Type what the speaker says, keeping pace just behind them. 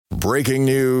breaking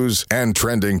news and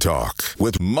trending talk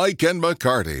with Mike and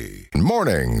McCarty.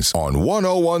 Mornings on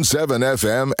 101.7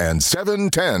 FM and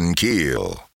 710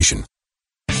 Keel.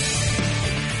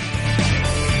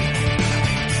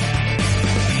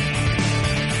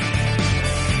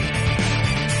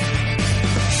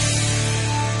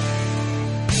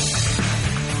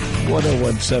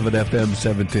 101.7 FM,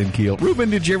 710 Keel.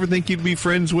 Ruben, did you ever think you'd be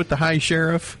friends with the High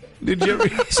Sheriff? Did you ever?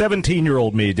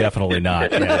 17-year-old me, definitely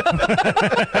not. Yeah.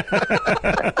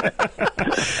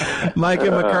 Mike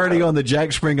and McCarty on the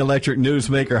Jack Spring Electric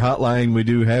Newsmaker Hotline. We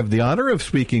do have the honor of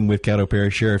speaking with Caddo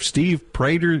Parish Sheriff Steve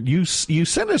Prater. You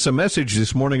sent us a message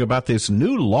this morning about this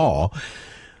new law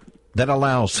that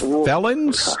allows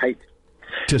felons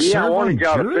to serve on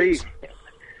juries.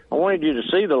 I wanted you to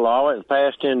see the law. It was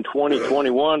passed in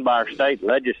 2021 by our state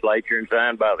legislature and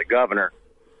signed by the governor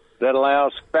that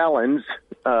allows felons,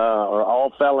 or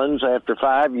all felons after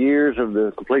 5 years of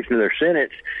the completion of their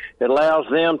sentence, it allows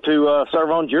them to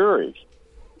serve on juries.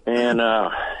 And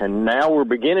now we're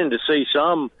beginning to see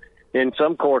in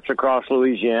some courts across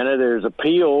Louisiana, there's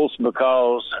appeals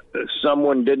because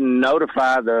someone didn't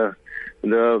notify on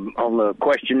the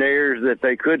questionnaires that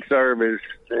they could serve as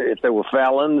if they were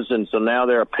felons, and so now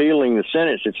they're appealing the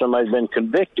sentence if somebody's been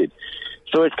convicted.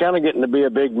 So it's kind of getting to be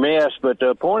a big mess, but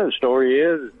the point of the story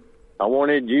is I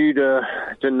wanted you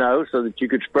to know so that you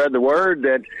could spread the word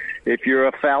that if you're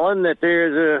a felon, that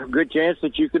there's a good chance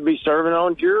that you could be serving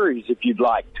on juries if you'd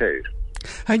like to.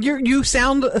 You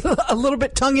sound a little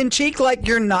bit tongue-in-cheek, like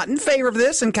you're not in favor of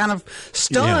this and kind of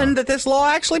stunned that this law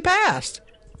actually passed.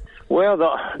 Well,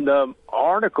 the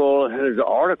article, there's an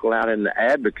article out in the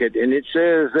Advocate, and it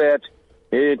says that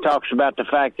it talks about the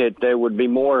fact that there would be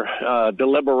more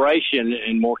deliberation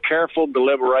and more careful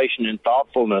deliberation and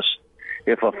thoughtfulness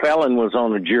if a felon was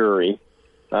on a jury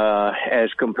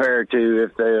as compared to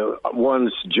if the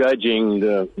ones judging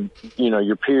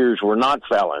your peers were not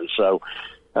felons. So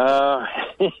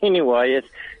anyway,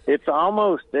 it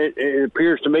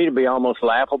appears to me to be almost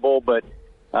laughable, but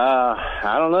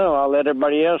I don't know. I'll let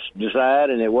everybody else decide,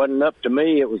 and it wasn't up to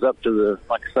me. It was up to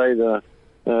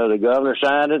the governor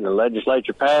signed it, and the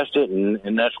legislature passed it,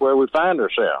 and that's where we find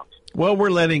ourselves. Well, we're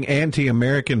letting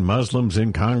anti-American Muslims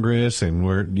in Congress, and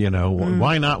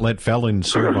why not let felons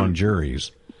serve on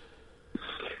juries?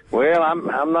 Well,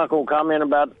 I'm not going to comment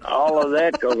about all of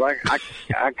that because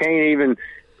I can't even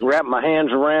wrap my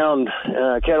hands around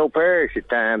Caddo Parish at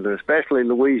times, and especially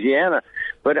Louisiana.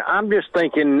 But I'm just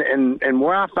thinking, and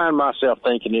where I find myself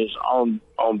thinking is on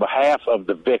behalf of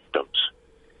the victims,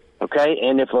 okay?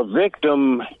 And if a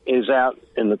victim is out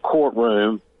in the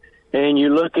courtroom and you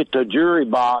look at the jury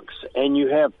box and you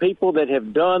have people that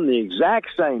have done the exact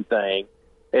same thing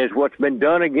as what's been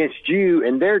done against you,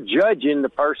 and they're judging the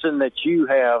person that you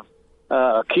have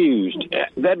accused,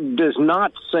 that does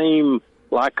not seem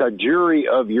like a jury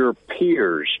of your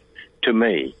peers to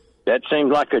me. That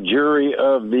seems like a jury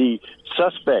of the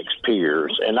suspect's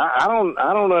peers, and I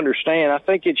don't understand. I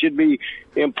think it should be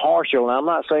impartial. And I'm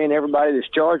not saying everybody that's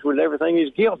charged with everything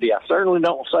is guilty. I certainly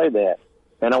don't say that,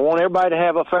 and I want everybody to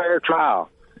have a fair trial.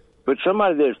 But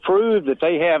somebody that's proved that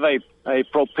they have a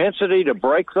propensity to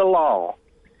break the law,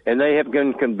 and they have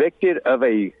been convicted of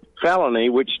a felony,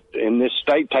 which in this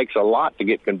state takes a lot to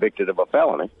get convicted of a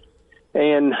felony.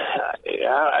 And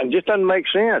it just doesn't make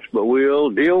sense, but we'll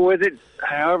deal with it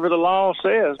however the law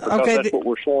says, because that's what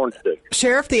we're sworn to do.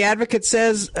 Sheriff, the Advocate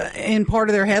says in part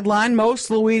of their headline, most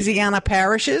Louisiana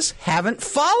parishes haven't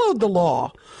followed the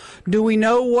law. Do we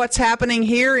know what's happening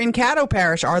here in Caddo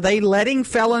Parish? Are they letting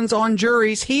felons on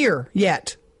juries here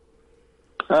yet?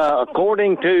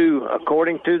 According to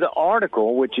the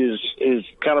article, which is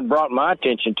kind of brought my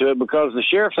attention to it, because the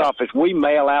sheriff's office, we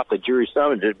mail out the jury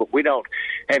summonses, but we don't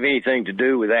have anything to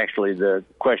do with actually the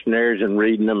questionnaires and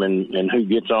reading them and who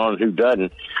gets on and who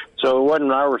doesn't. So it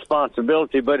wasn't our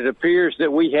responsibility, but it appears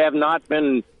that we have not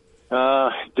been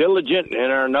diligent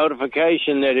in our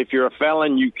notification that if you're a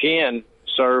felon, you can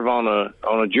serve on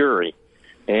a jury.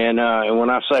 And when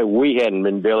I say we hadn't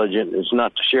been diligent, it's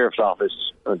not the sheriff's office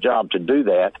job to do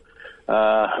that.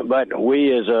 But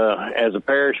we as a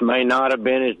parish may not have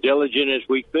been as diligent as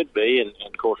we could be, and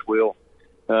of course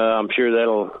I'm sure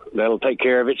that'll take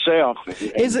care of itself.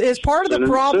 Is part of the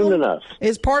problem? Soon enough.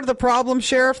 Is part of the problem,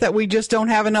 Sheriff, that we just don't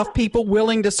have enough people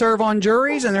willing to serve on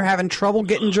juries, and they're having trouble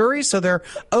getting juries, so they're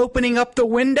opening up the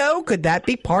window? Could that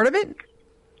be part of it?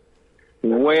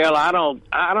 Well, I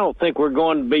don't think we're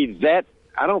going to be that.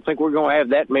 I don't think we're going to have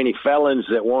that many felons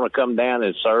that want to come down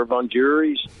and serve on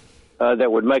juries that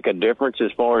would make a difference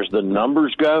as far as the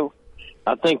numbers go.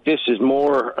 I think this is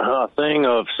more a thing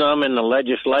of some in the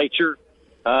legislature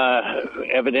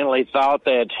evidently thought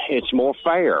that it's more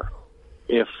fair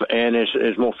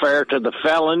it's more fair to the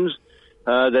felons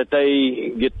that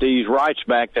they get these rights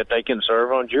back that they can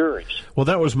serve on juries. Well,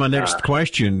 that was my next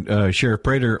question, Sheriff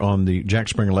Prater, on the Jack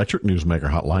Spring Electric Newsmaker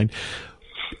hotline.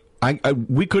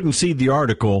 We couldn't see the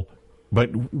article, but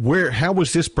how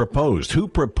was this proposed? Who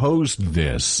proposed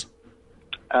this?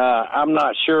 I'm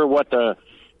not sure what the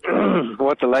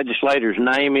legislator's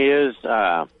name is.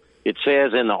 It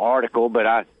says in the article, but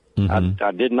I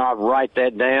did not write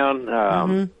that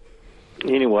down.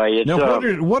 Anyway, now,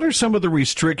 what are some of the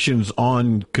restrictions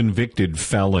on convicted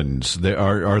felons?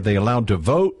 Are they allowed to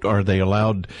vote? Are they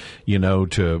allowed,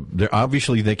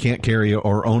 obviously they can't carry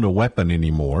or own a weapon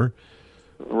anymore.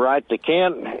 Right, they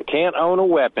can't own a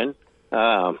weapon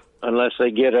unless they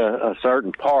get a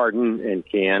certain pardon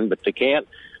but they can't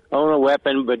own a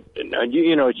weapon. But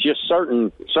it's just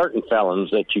certain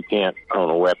felons that you can't own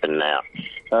a weapon now.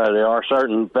 There are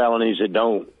certain felonies that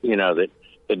don't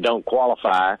that don't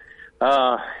qualify.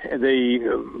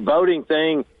 The voting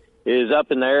thing is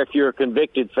up in there. If you're a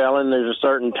convicted felon, there's a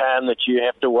certain time that you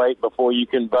have to wait before you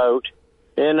can vote.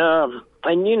 And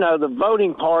the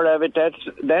voting part of it,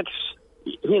 that's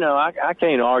I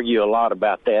can't argue a lot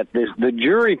about that. The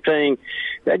jury thing,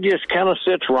 that just kind of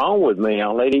sits wrong with me.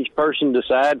 I'll let each person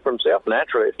decide for himself.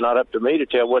 Naturally, it's not up to me to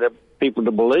tell what people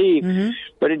to believe,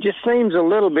 but it just seems a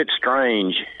little bit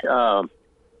strange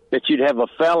that you'd have a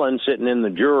felon sitting in the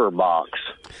juror box.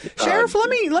 Sheriff, let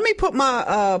me put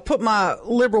my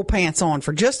liberal pants on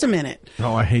for just a minute.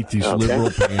 Oh, I hate these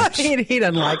liberal pants. He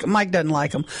doesn't like them. Mike doesn't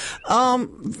like them.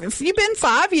 If you've been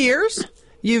 5 years,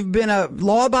 you've been a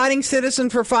law-abiding citizen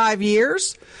for 5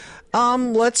 years.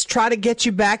 Let's try to get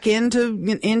you back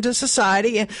into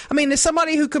society. I mean, is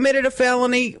somebody who committed a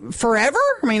felony forever?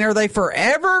 I mean, are they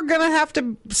forever going to have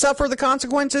to suffer the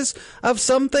consequences of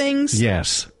some things?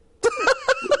 Yes.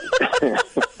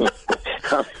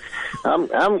 I'm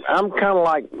kind of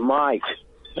like Mike.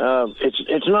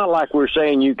 It's not like we're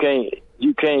saying you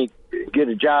can't get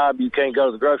a job, you can't go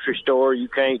to the grocery store, you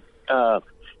can't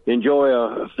enjoy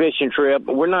a fishing trip.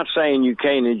 We're not saying you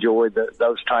can't enjoy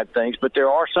those type things, but there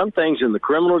are some things in the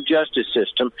criminal justice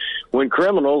system when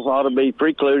criminals ought to be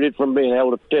precluded from being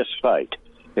able to participate.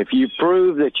 If you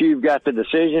prove that you've got the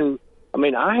decision, I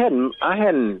mean, I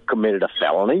hadn't committed a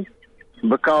felony.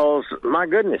 Because, my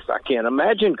goodness, I can't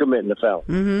imagine committing a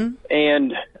felony.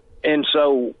 And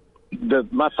so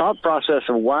my thought process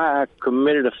of why I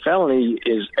committed a felony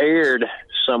is aired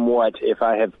somewhat if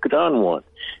I have done one.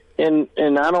 And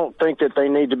I don't think that they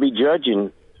need to be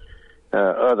judging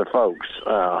other folks.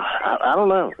 I don't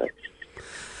know.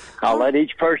 I'll let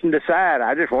each person decide.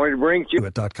 I just wanted to bring you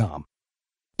 .com.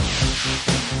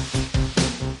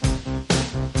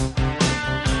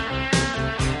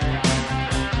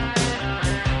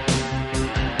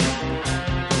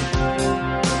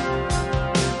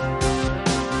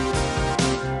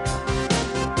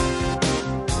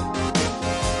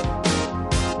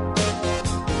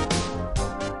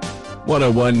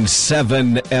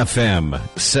 .101.7 FM,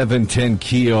 710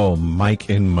 Keel, Mike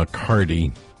and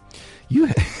McCarty.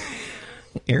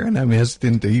 Aaron, I'm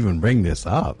hesitant to even bring this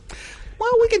up.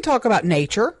 Well, we can talk about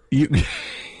nature.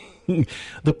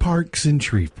 The parks in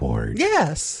Shreveport.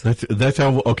 Yes. That's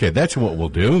how. Okay, that's what we'll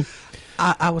do.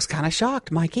 I was kind of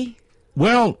shocked, Mikey.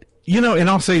 Well, and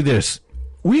I'll say this: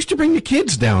 we used to bring the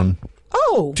kids down.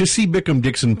 To see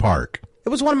Bickham-Dixon Park. It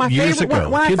was one of my years favorite.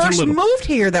 Ago. When I first moved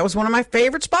here, that was one of my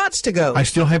favorite spots to go. I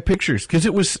still have pictures because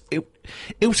it was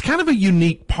kind of a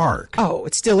unique park. Oh,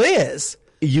 it still is.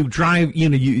 You drive,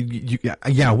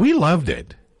 we loved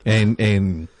it,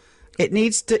 and it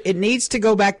needs to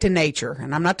go back to nature.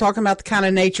 And I'm not talking about the kind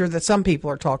of nature that some people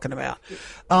are talking about.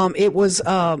 It was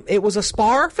a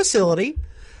spa facility,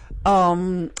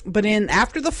 but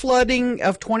after the flooding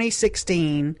of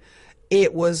 2016.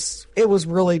 It was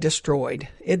really destroyed.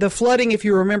 The flooding, if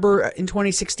you remember, in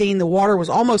 2016, the water was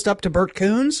almost up to Bert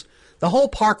Coons. The whole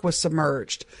park was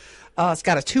submerged. It's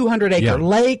got a 200-acre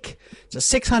lake. It's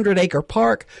a 600-acre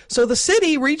park. So the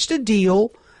city reached a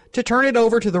deal to turn it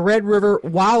over to the Red River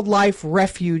Wildlife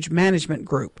Refuge Management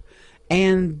Group,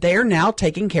 and they're now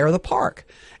taking care of the park.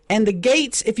 And the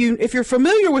gates, if you're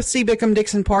familiar with C.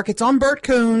 Bickham-Dixon Park, it's on Bert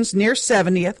Coons near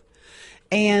 70th.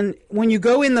 And when you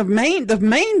go in, the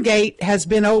main gate has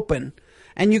been open,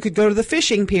 and you could go to the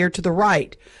fishing pier to the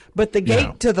right. But the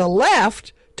gate to the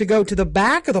left, to go to the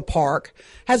back of the park,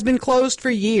 has been closed for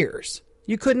years.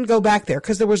 You couldn't go back there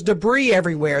because there was debris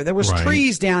everywhere. There was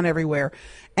trees down everywhere.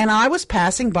 And I was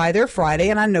passing by there Friday,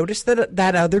 and I noticed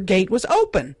that other gate was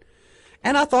open.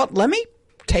 And I thought, let me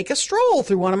take a stroll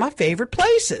through one of my favorite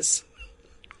places.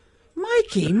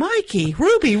 Mikey,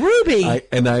 Ruby.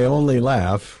 I only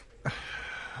laugh.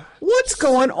 What's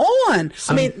going on?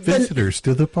 Some visitors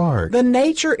to the park. The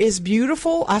nature is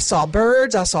beautiful. I saw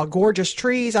birds. I saw gorgeous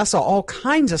trees. I saw all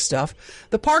kinds of stuff.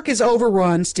 The park is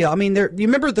overrun still. I mean, you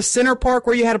remember the center park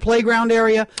where you had a playground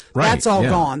area? Right, That's all yeah,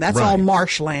 gone. That's right. all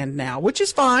marshland now, which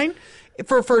is fine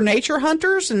for nature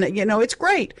hunters, and it's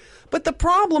great. But the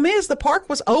problem is the park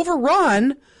was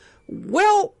overrun.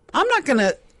 Well, I'm not going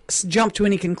to jump to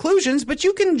any conclusions, but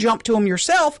you can jump to them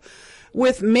yourself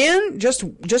with men, just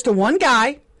a one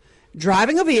guy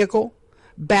driving a vehicle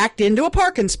backed into a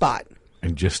parking spot.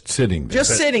 And just sitting there.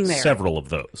 Just sitting there. Several of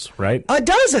those, right? A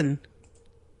dozen.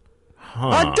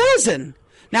 A dozen.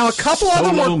 Now, a couple of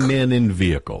them Solo were men in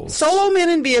vehicles. solo men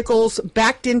in vehicles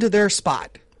backed into their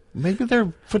spot. Maybe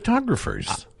they're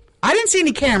photographers. I didn't see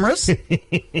any cameras.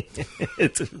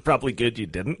 It's probably good you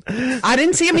didn't. I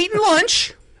didn't see them eating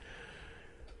lunch.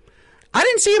 I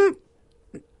didn't see them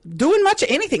doing much of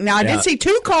anything. Now, I did see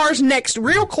two cars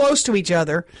real close to each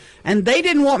other, and they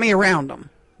didn't want me around them.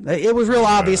 It was real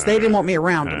obvious they didn't want me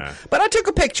around them. But I took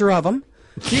a picture of them.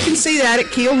 You can see that at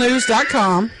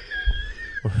keelnews.com.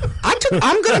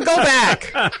 I'm going to go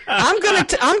back. I'm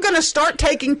going to start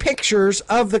taking pictures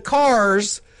of the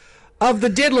cars of the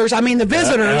diddlers, the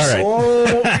visitors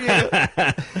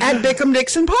at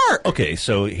Bickham-Dixon Park. Okay,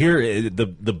 so here, the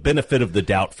benefit of the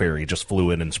doubt fairy just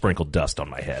flew in and sprinkled dust on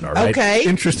my head, all right? Okay.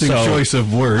 Interesting choice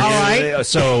of words. All right.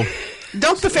 So,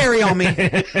 Dump the fairy on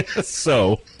me.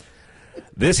 so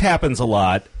this happens a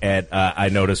lot I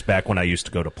noticed back when I used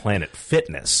to go to Planet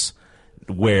Fitness,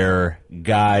 where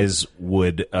guys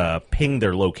would ping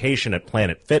their location at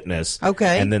Planet Fitness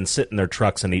and then sit in their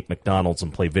trucks and eat McDonald's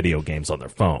and play video games on their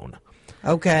phone.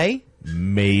 Okay.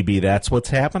 Maybe that's what's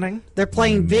happening. They're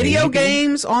playing video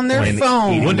games on their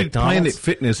phone. What did McDonald's? Planet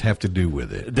Fitness have to do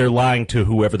with it? They're lying to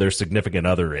whoever their significant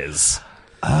other is.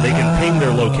 They can ping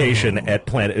their location at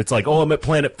Planet. It's like, I'm at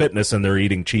Planet Fitness, and they're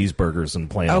eating cheeseburgers and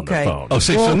playing on their phone. Oh,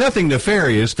 so nothing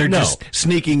nefarious. They're just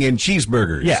sneaking in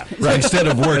cheeseburgers. Yeah. Right. Instead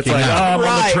of working It's like, out. I'm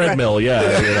on the treadmill.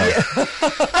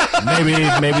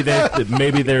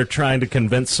 Maybe they're trying to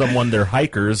convince someone they're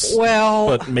hikers. Well,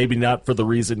 but maybe not for the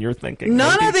reason you're thinking.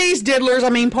 None of these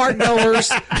diddlers, park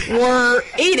goers, were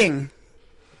eating.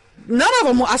 None of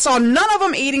them. I saw none of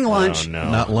them eating lunch. Oh, no.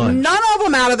 Not lunch. None of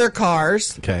them out of their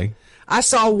cars. Okay. I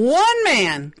saw one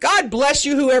man, God bless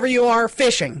you, whoever you are,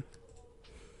 fishing.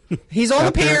 He's on the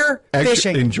Out there pier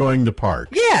fishing. enjoying the park.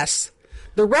 Yes.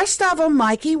 The rest of them,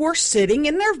 Mikey, were sitting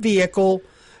in their vehicle,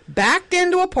 backed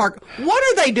into a park. What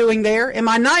are they doing there? Am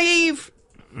I naive?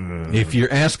 If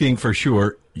you're asking for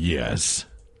sure, yes.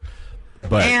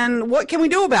 But And what can we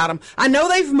do about them? I know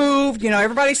they've moved.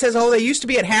 Everybody says, they used to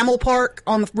be at Hamill Park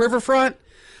on the riverfront.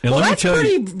 And Well, let me that's tell pretty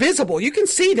you- visible. You can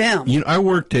see them. I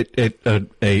worked at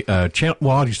channel.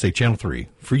 Well, how do you say Channel 3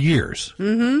 for years,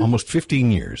 almost 15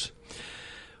 years.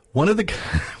 One of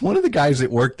the guys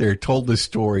that worked there told this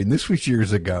story, and this was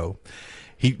years ago.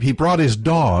 He brought his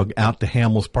dog out to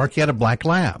Hamill's Park. He had a black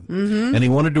lab, and he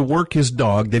wanted to work his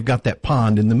dog. They've got that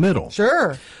pond in the middle.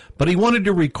 Sure. But he wanted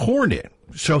to record it,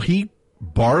 so he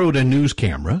borrowed a news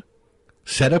camera,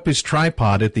 set up his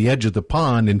tripod at the edge of the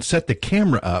pond, and set the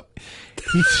camera up.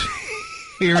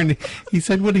 He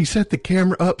said when he set the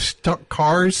camera up,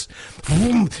 cars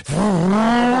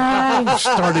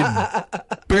started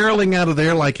barreling out of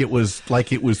there like it was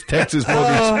Texas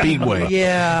Motor Speedway.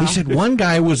 Yeah. He said one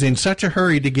guy was in such a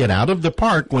hurry to get out of the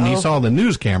park when he saw the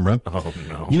news camera. Oh,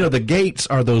 no. The gates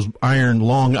are those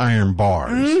long iron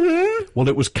bars. Mm-hmm. Well,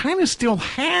 it was kind of still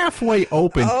halfway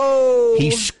open. Oh.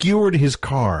 He skewered his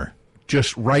car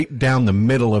just right down the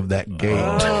middle of that gate.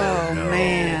 Oh,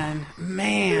 man.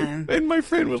 And my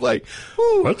friend was like,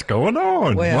 what's going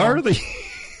on? Well, why are they?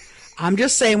 I'm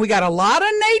just saying we got a lot of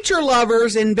nature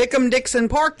lovers in Bickham-Dixon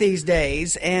Park these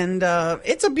days, and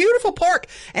it's a beautiful park.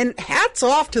 And hats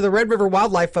off to the Red River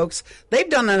Wildlife folks. They've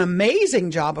done an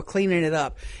amazing job of cleaning it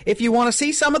up. If you want to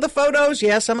see some of the photos,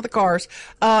 some of the cars,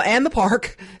 and the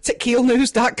park, it's at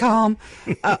keelnews.com.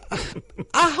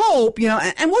 I hope,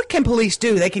 and what can police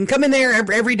do? They can come in there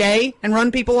every day and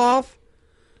run people off?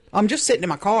 I'm just sitting in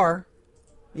my car.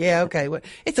 Yeah, okay.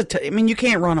 You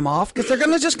can't run them off because they're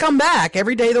going to just come back.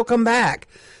 Every day they'll come back.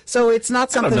 So it's not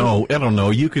something. I don't know.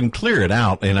 You can clear it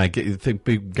out, and I think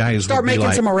big guys start would be making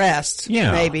like, some arrests.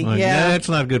 Yeah, maybe. That's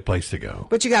not a good place to go.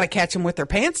 But you got to catch them with their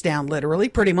pants down, literally,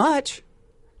 pretty much.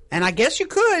 And I guess you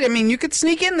could. You could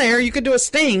sneak in there. You could do a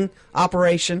sting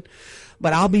operation.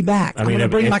 But I'll be back. I'm going to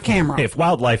bring my camera. If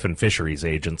wildlife and fisheries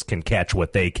agents can catch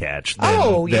what they catch,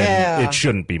 then it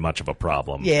shouldn't be much of a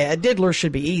problem. Yeah, a diddler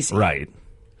should be easy. Right.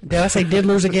 Did I say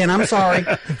diddlers again? I'm sorry.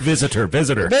 Visitor.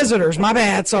 Visitors, my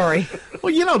bad, sorry.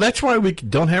 Well, that's why we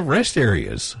don't have rest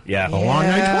areas. Yeah. Along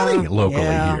I-20 locally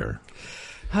yeah. here.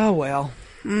 Oh, well.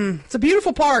 It's a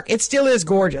beautiful park. It still is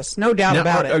gorgeous. No doubt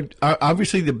about it.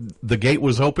 Obviously, the gate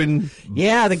was open.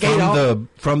 Yeah, the gate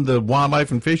from the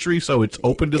wildlife and fishery, so it's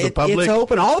open to the public. It's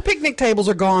open. All the picnic tables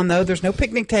are gone, though. There's no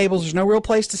picnic tables. There's no real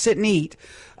place to sit and eat.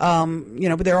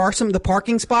 But there are the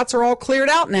parking spots are all cleared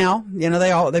out now.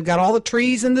 They've got all the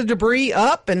trees and the debris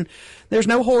up, and there's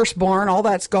no horse barn. All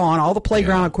that's gone. All the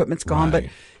playground equipment's gone, right.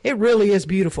 but it really is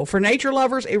beautiful. For nature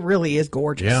lovers, it really is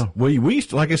gorgeous. Yeah. We used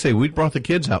to, like I say, we brought the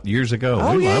kids out years ago.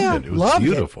 Oh, we yeah. loved it. It was Loved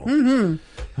beautiful.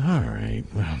 Mm-hmm. All right.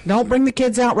 Well, Don't bring the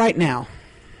kids out right now.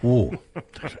 ooh.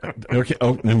 Okay.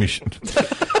 Oh, let me...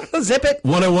 Zip it.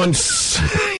 101...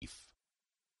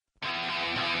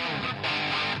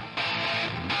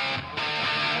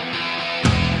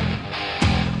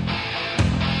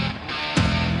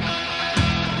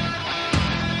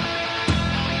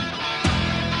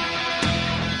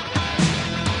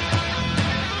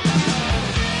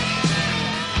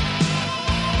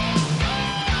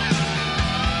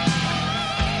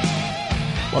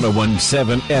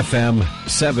 1017 FM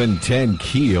 710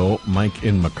 Keel, Mike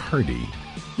and McCarty.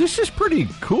 This is pretty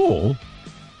cool.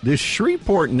 This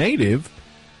Shreveport native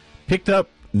picked up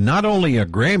not only a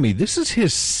Grammy, this is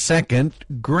his second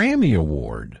Grammy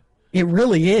Award. It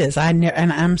really is. And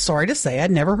I'm sorry to say,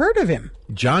 I'd never heard of him.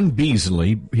 John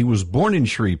Beasley, he was born in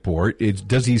Shreveport.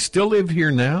 Does he still live here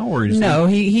now? Or is No,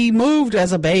 he moved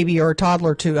as a baby or a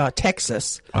toddler to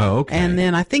Texas. Oh, okay. And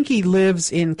then I think he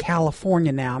lives in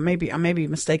California now. I may be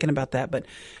mistaken about that, but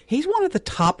he's one of the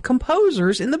top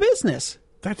composers in the business.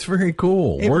 That's very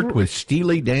cool. Worked with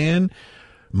Steely Dan,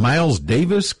 Miles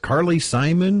Davis, Carly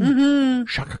Simon,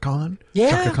 Chaka Khan.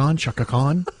 Yeah. Chaka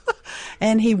Khan.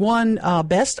 And he won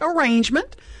Best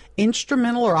Arrangement,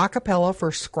 Instrumental or Acapella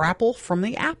for Scrapple from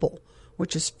the Apple,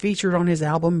 which is featured on his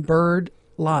album Bird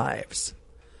Lives.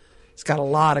 It's got a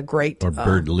lot of great... Or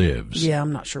Bird Lives. Yeah,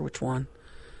 I'm not sure which one.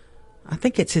 I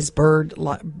think it's his Bird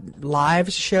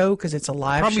Lives show because it's a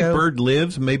live Probably show. Bird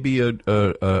Lives, maybe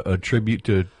a tribute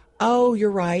to... Oh, you're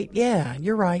right. Yeah,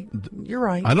 you're right. You're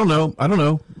right. I don't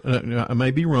know. I may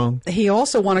be wrong. He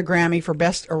also won a Grammy for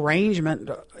Best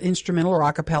Arrangement, Instrumental or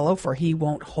Acapella for He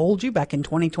Won't Hold You back in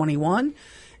 2021,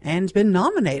 and has been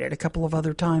nominated a couple of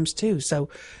other times too. So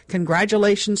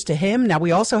congratulations to him. Now,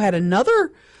 we also had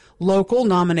another local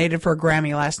nominated for a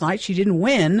Grammy last night. She didn't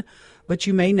win, but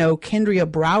you may know Kendria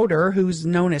Browder, who's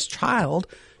known as Child.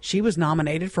 She was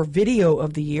nominated for Video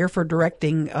of the Year for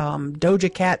directing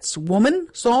Doja Cat's Woman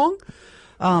song.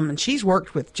 And she's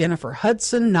worked with Jennifer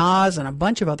Hudson, Nas, and a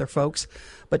bunch of other folks.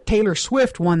 But Taylor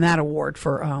Swift won that award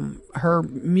for her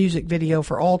music video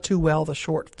for All Too Well, the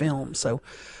short film. So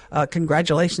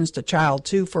congratulations to Child,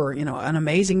 too, for an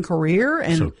amazing career.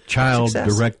 And so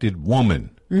Child-directed Woman.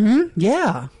 Mm-hmm.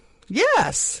 Yeah.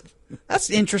 Yes. That's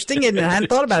interesting, isn't it? I hadn't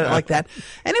thought about it like that.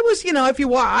 And it was,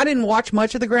 I didn't watch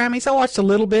much of the Grammys. I watched a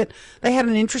little bit. They had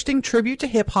an interesting tribute to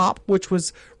hip hop, which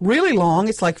was really long.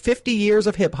 It's like 50 years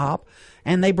of hip hop.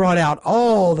 And they brought out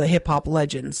all the hip hop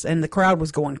legends, and the crowd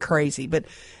was going crazy. But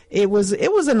it was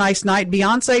a nice night.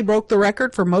 Beyonce broke the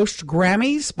record for most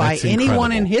Grammys by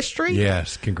anyone in history.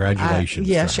 Yes,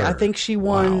 congratulations. I think she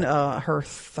won her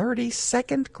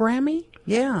 32nd Grammy.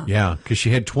 Yeah. Yeah, because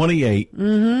she had 28.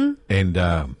 Mm-hmm.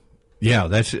 And yeah,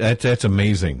 that's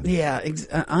amazing. Yeah,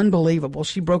 unbelievable.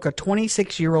 She broke a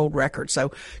 26-year-old record.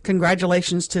 So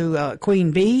congratulations to Queen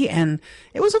Bee. And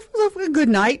it was a good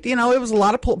night. It was a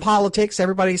lot of politics.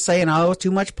 Everybody's saying,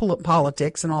 too much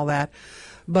politics and all that.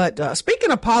 But speaking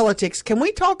of politics, can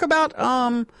we talk about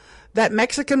that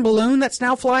Mexican balloon that's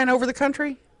now flying over the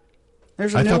country?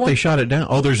 There's I thought they shot it down.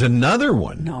 Oh, there's another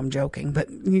one. No, I'm joking.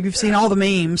 But you've seen all the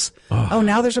memes. Oh,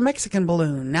 now there's a Mexican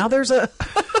balloon. Now there's a...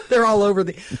 They're all over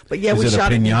the... But yeah, we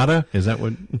shot it. Is it a piñata? Is that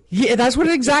what... Yeah, that's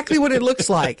exactly what it looks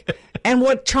like. And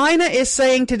what China is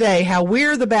saying today, how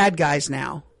we're the bad guys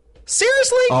now.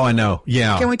 Seriously? Oh, I know.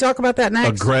 Yeah. Can we talk about that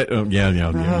next?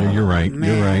 Yeah. You're right.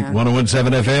 Man. You're right.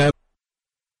 1017 FM.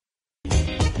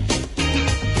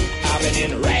 I've been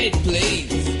in the right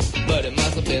place, but it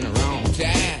must have been the wrong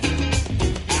time.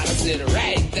 I done said the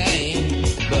right thing,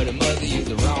 but it must have used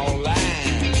the wrong line.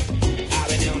 I've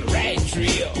been on the right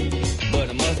trail, but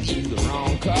I must have used the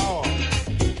wrong car.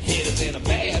 Hit us in a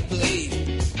bad place.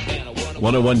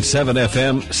 1017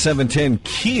 FM, 710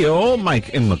 Keel,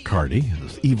 Mike and McCarty,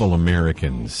 Evil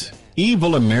Americans.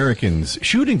 Evil Americans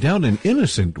shooting down an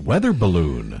innocent weather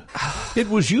balloon. It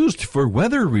was used for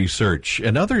weather research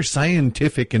and other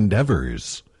scientific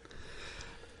endeavors.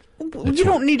 You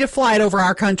don't need to fly it over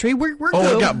our country. We're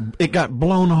good. It got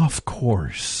blown off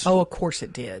course. Oh, of course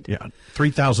it did. Yeah,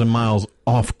 3,000 miles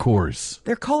off course.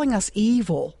 They're calling us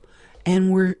evil,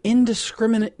 and we're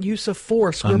indiscriminate use of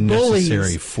force. We're Unnecessary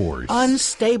bullies. force.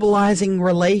 Unstabilizing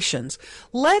relations.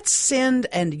 Let's send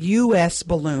an U.S.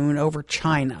 balloon over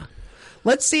China.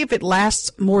 Let's see if it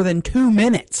lasts more than 2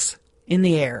 minutes in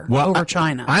the air over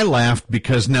China. I laughed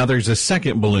because now there's a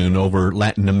second balloon over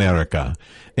Latin America,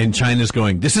 and China's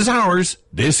going, this is ours,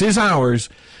 this is ours.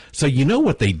 So you know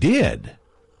what they did?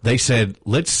 They said,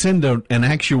 let's send an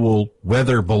actual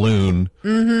weather balloon.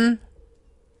 Mm-hmm.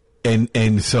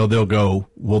 And so they'll go,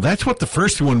 well, that's what the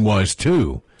first one was,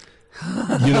 too.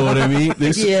 You know what I mean?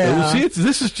 This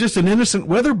is just an innocent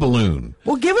weather balloon.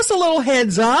 Well, give us a little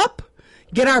heads up.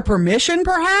 Get our permission,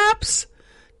 perhaps.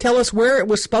 Tell us where it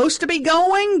was supposed to be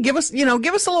going. Give us a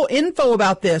little info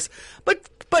about this.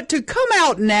 But to come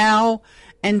out now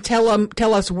and tell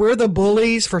us we're the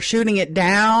bullies for shooting it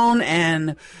down,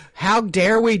 and how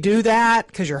dare we do that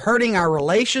because you're hurting our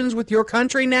relations with your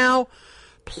country now?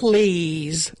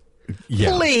 Please,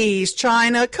 please,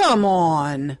 China, come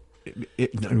on.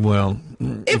 Seriously,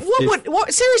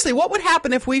 what would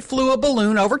happen if we flew a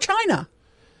balloon over China?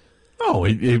 Oh,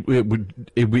 it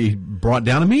would be brought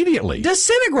down immediately.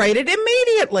 Disintegrated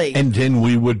immediately. And then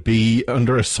we would be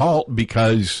under assault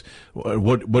because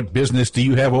what business do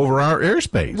you have over our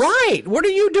airspace? Right. What are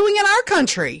you doing in our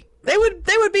country? They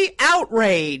would be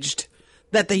outraged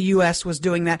that the U.S. was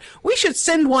doing that. We should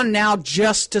send one now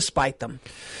just to spite them.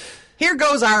 Here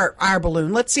goes our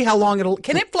balloon. Let's see how long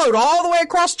can it float all the way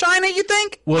across China, you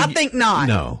think? Well, I think not.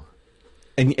 No.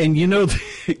 And you know,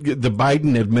 the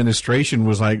Biden administration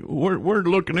was like, we're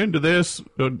looking into this,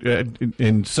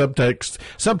 and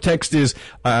subtext is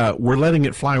we're letting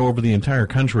it fly over the entire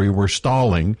country. We're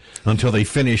stalling until they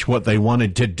finish what they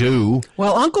wanted to do.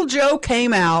 Well, Uncle Joe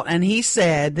came out and he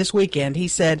said this weekend,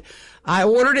 I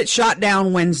ordered it shot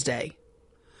down Wednesday.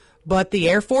 But the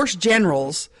Air Force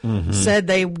generals said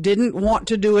they didn't want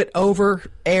to do it over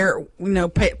air,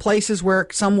 places where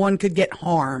someone could get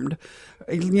harmed.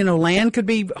 Land could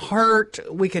be hurt.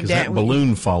 We could that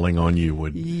balloon falling on you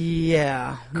would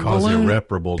cause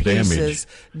irreparable damage.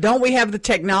 Don't we have the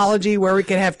technology where we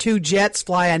could have two jets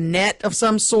fly a net of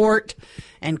some sort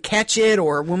and catch it,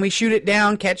 or when we shoot it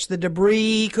down, catch the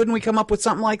debris? Couldn't we come up with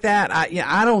something like that?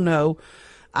 I don't know.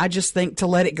 I just think to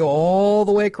let it go all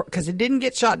the way across, because it didn't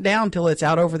get shot down till it's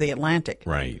out over the Atlantic.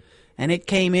 Right. And it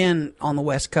came in on the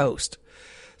West Coast.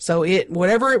 So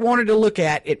whatever it wanted to look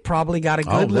at, it probably got a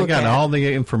good look at. They got all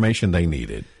the information they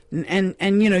needed.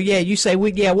 And you say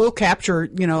we'll capture,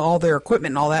 all their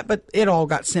equipment and all that, but it all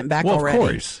got sent back already. Of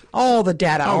course. All the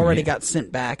data already got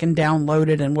sent back and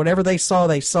downloaded, and whatever they saw,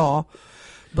 they saw.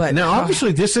 But now,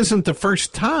 obviously, this isn't the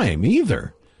first time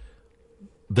either.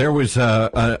 There was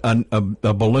a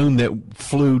balloon that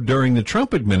flew during the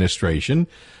Trump administration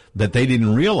that they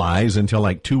didn't realize until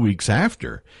like 2 weeks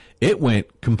after. It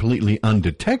went completely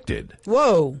undetected.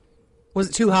 Whoa. Was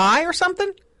it too high or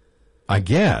something? I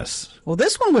guess. Well,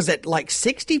 this one was at like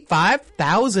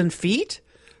 65,000 feet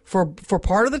for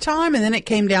part of the time, and then it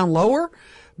came down lower.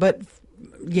 But,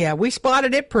 yeah, we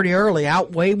spotted it pretty early,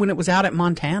 way when it was out at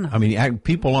Montana. I mean,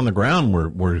 people on the ground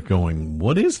were going,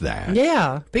 what is that?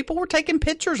 Yeah, people were taking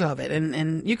pictures of it,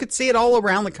 and you could see it all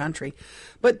around the country.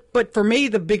 But for me,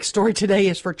 the big story today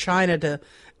is for China to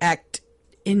act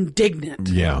indignant.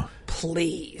 Yeah.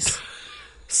 Please.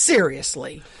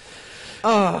 Seriously.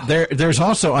 There's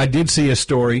also, I did see a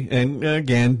story, and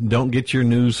again, don't get your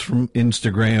news from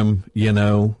Instagram,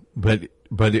 but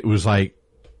it was like,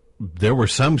 there were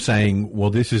some saying, well,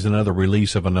 this is another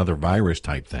release of another virus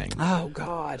type thing. Oh,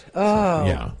 God. Oh,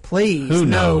 yeah. Please. Who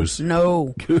knows?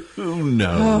 No. Who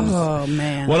knows? Oh,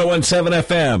 man. 101.7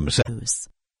 FM.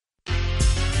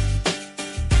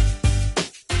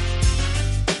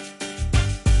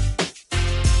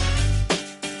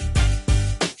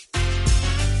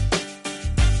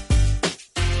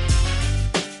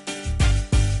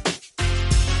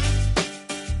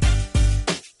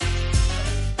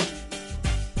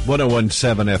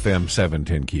 .101.7 FM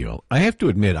 710 Keel. I have to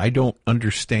admit, I don't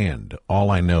understand all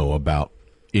I know about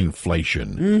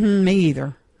inflation. Mm-hmm, me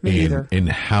either. And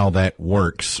how that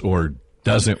works or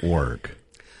doesn't work.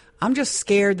 I'm just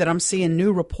scared that I'm seeing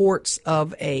new reports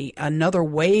of another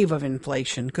wave of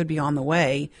inflation could be on the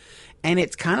way, and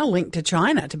it's kind of linked to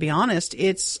China. To be honest,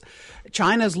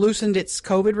 China's loosened its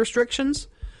COVID restrictions,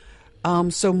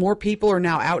 so more people are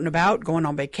now out and about, going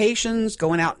on vacations,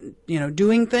 going out,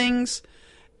 doing things.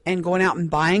 And going out and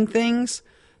buying things.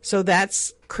 So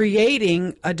that's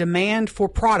creating a demand for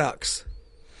products.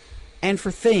 and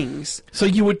for things. So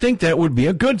you would think that would be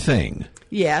a good thing.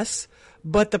 Yes,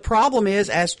 but the problem is,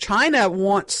 as China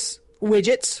wants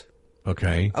widgets,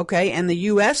 Okay. and the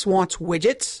U.S. wants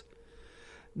widgets,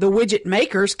 the widget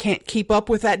makers can't keep up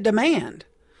with that demand.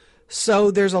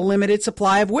 So there's a limited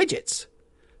supply of widgets.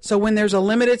 So when there's a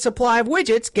limited supply of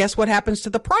widgets, guess what happens to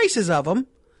the prices of them?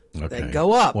 Okay. They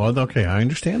go up. Well, okay, I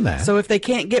understand that. So if they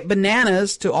can't get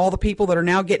bananas to all the people that are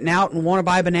now getting out and want to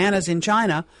buy bananas in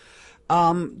China,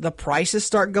 the prices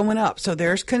start going up. So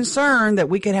there's concern that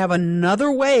we could have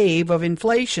another wave of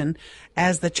inflation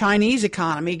as the Chinese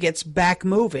economy gets back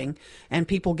moving and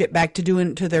people get back to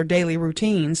doing to their daily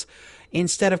routines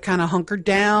instead of kind of hunkered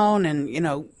down and,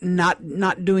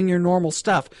 not doing your normal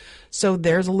stuff. So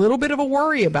there's a little bit of a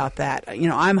worry about that.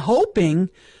 I'm hoping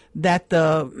that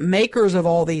the makers of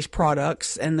all these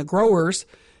products and the growers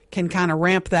can kind of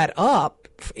ramp that up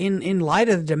in light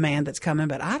of the demand that's coming,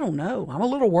 but I don't know. I'm a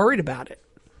little worried about it.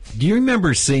 Do you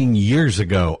remember seeing years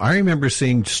ago, I remember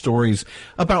seeing stories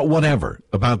about whatever,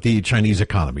 about the Chinese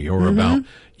economy or about,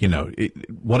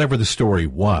 whatever the story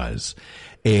was.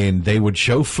 And they would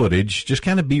show footage, just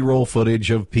kind of B-roll footage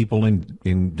of people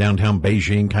in downtown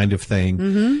Beijing kind of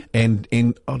thing.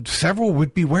 And several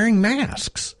would be wearing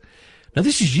masks. Now,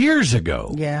 this is years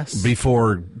ago. Yes.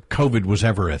 Before COVID was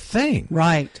ever a thing.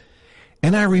 Right.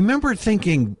 And I remember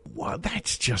thinking, wow,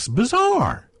 that's just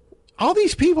bizarre. All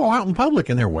these people out in public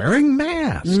and they're wearing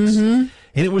masks. And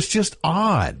it was just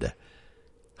odd.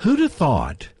 Who'd have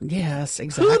thought? Yes,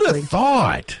 exactly. Who'd have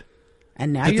thought?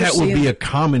 And now that would be a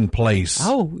commonplace.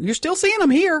 Oh, you're still seeing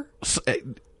them here.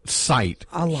 Sight.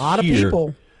 A lot of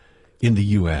people in the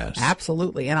U.S.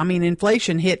 Absolutely. And I mean,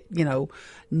 inflation hit,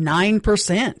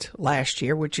 9% last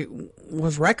year, which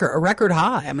was a record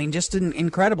high. I mean, just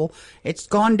incredible. It's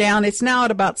gone down. It's now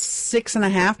at about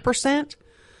 6.5%,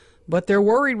 but they're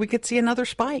worried we could see another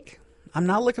spike. I'm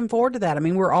not looking forward to that. I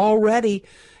mean, we're already,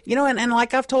 and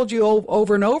like I've told you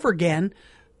over and over again,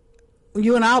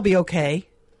 you and I'll be okay,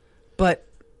 but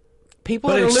people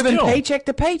that are living paycheck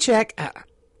to paycheck,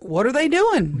 what are they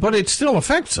doing? But it still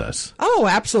affects us. Oh,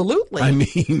 absolutely.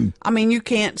 I mean, you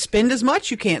can't spend as much,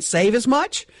 you can't save as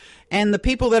much, and the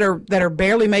people that are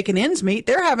barely making ends meet,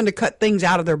 they're having to cut things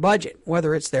out of their budget,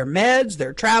 whether it's their meds,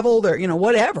 their travel, their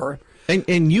whatever.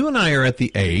 And you and I are at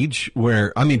the age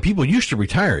where people used to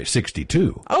retire at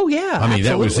 62. Oh yeah, absolutely.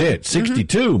 That was it.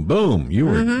 62, boom, you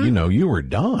were you were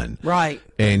done. Right.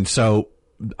 And so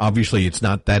obviously, it's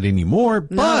not that anymore,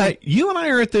 but you and I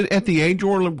are at the age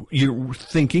where you're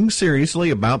thinking seriously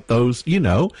about those, you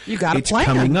got to plan. It's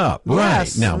coming up.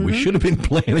 Yes. Right. Now, we should have been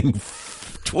planning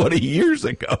 20 years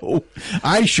ago.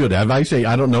 I should have. I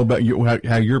don't know about you,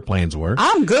 how your plans were.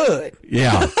 I'm good.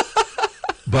 Yeah.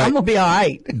 But I'm going to be all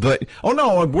right. But,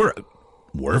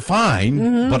 we're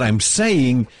fine, but I'm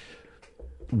saying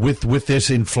with this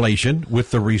inflation,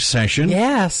 with the recession,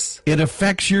 yes, it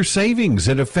affects your savings.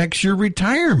 It affects your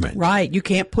retirement. Right. You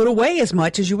can't put away as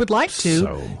much as you would like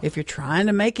to if you're trying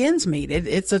to make ends meet.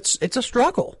 It's a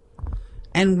struggle,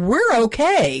 and we're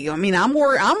okay. I mean, I'm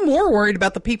more worried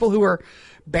about the people who are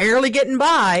barely getting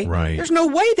by. Right. There's no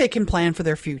way they can plan for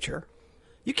their future.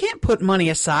 You can't put money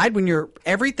aside when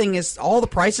all the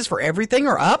prices for everything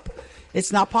are up.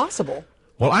 It's not possible.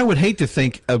 Well, I would hate to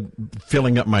think of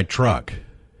filling up my truck.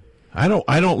 I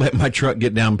don't let my truck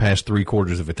get down past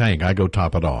 3/4 of a tank. I go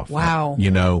top it off. Wow.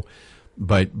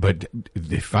 But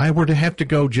if I were to have to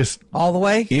go just all the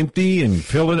way empty and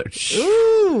fill it,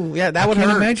 ooh, yeah, that would hurt. I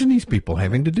can't imagine these people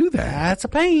having to do that. That's a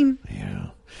pain. Yeah.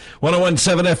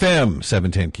 101.7 FM,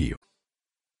 710 Key.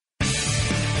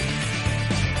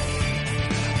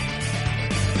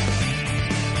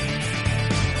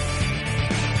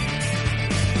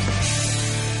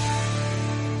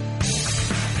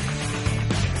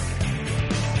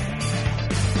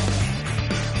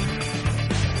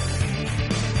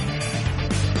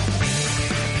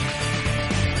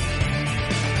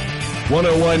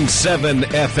 .101.7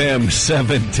 FM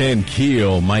 710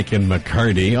 Keel, Mike and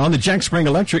McCarty. On the Jack Spring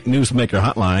Electric Newsmaker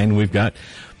Hotline, we've got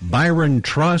Byron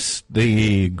Truss,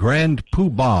 the Grand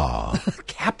Poobah.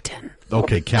 Captain.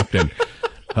 Okay, Captain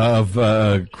of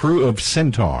Crew of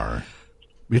Centaur.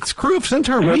 It's Crew of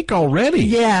Centaur week already.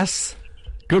 Yes.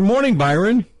 Good morning,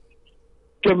 Byron.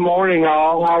 Good morning,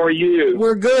 all. How are you?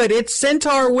 We're good. It's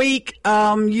Centaur week.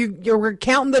 You're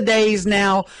counting the days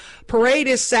now. Parade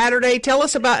is Saturday. Tell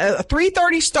us about a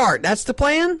 3:30 start. That's the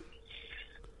plan?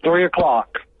 3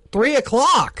 o'clock. 3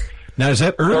 o'clock. Now, is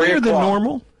that earlier than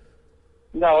normal?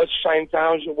 No, it's the same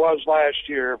time as it was last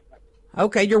year.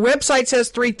 Okay, your website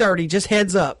says 3:30. Just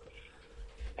heads up.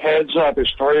 Heads up,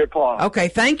 it's 3 o'clock. Okay,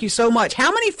 thank you so much.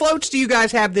 How many floats do you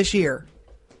guys have this year?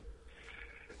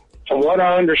 From what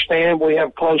I understand, we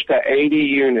have close to 80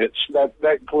 units. That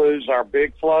includes our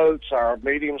big floats, our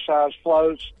medium-sized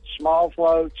floats, small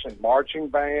floats, and marching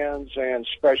bands and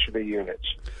specialty units.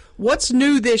 What's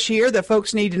new this year that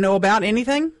folks need to know about?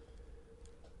 Anything?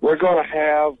 We're going to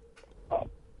have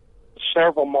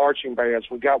several marching bands.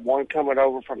 We got one coming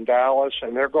over from Dallas,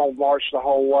 and they're going to march the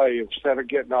whole way. Instead of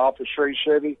getting off at Shreve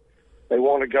City, they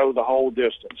want to go the whole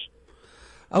distance.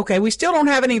 Okay, we still don't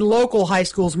have any local high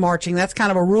schools marching. That's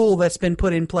kind of a rule that's been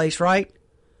put in place, right?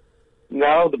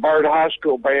 No, the Byrd High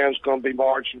School band's going to be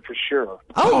marching for sure.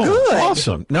 Oh, good.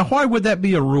 Awesome. Now, why would that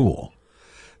be a rule?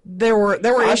 There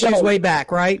were issues way back,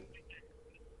 right?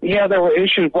 Yeah, there were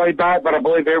issues way back, but I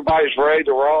believe everybody's ready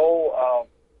to roll.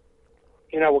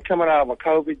 We're coming out of a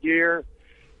COVID year,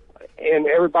 and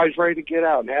everybody's ready to get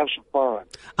out and have some fun.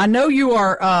 I know you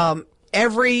are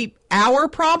every hour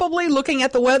probably looking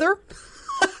at the weather,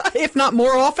 if not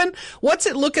more often. What's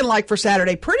it looking like for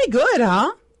Saturday? Pretty good,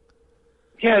 huh?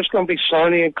 Yeah, it's going to be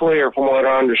sunny and clear from what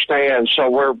I understand,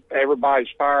 so everybody's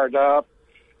fired up.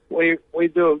 We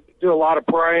do a lot of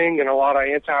praying and a lot of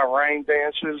anti-rain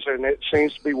dances, and it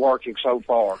seems to be working so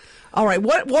far. All right,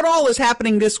 what all is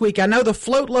happening this week? I know the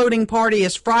float loading party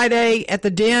is Friday at the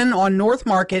Den on North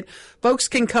Market. Folks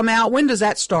can come out. When does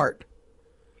that start?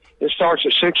 It starts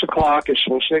at 6 o'clock. It's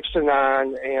from 6 to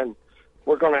 9, and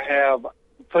we're going to have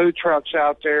food trucks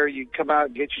out there. You can come out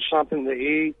and get you something to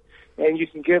eat, and you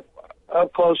can get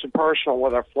up close and personal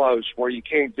with our floats, where you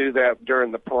can't do that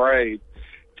during the parade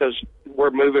because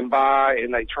we're moving by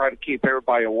and they try to keep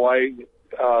everybody away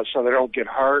so they don't get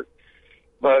hurt.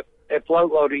 But at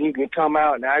float loading, you can come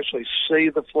out and actually see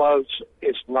the floats.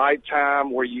 It's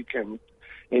nighttime where you can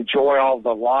enjoy all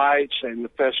the lights and the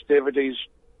festivities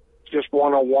just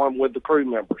one-on-one with the crew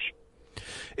members.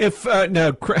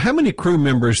 Now, how many crew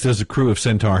members does a crew of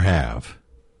Centaur have?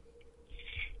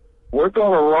 We're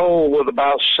going to roll with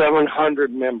about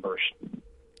 700 members.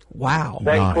 Wow.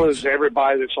 That nice. includes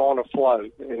everybody that's on a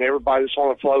float, and everybody that's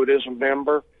on a float is a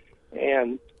member,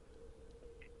 and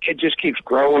it just keeps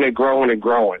growing and growing and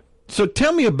growing. So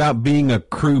tell me about being a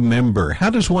crew member. How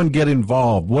does one get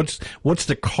involved? What's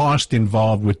the cost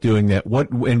involved with doing that? What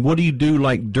do you do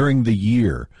like during the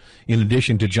year in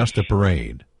addition to just a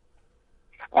parade?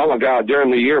 Oh my God!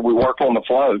 During the year, we work on the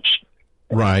floats.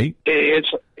 Right. It's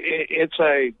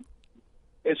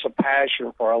a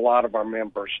passion for a lot of our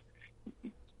members.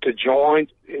 To join,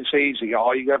 it's easy.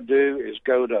 All you got to do is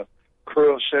go to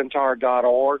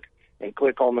crewofcentaur.org and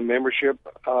click on the membership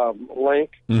link,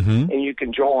 and you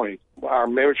can join. Our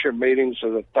membership meetings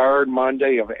are the third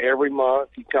Monday of every month.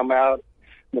 You come out,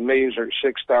 the meetings are at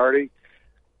 6:30.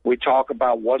 We talk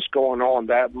about what's going on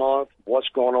that month, what's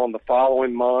going on the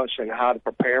following months, and how to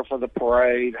prepare for the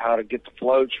parade, how to get the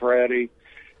floats ready.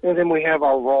 And then we have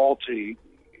our royalty,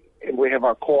 and we have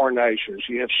our coronations.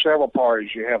 You have several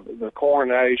parties. You have the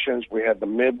coronations. We have the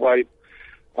midway.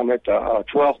 I'm at the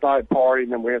 12th night party,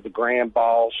 and then we have the grand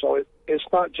ball. So it's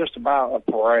not just about a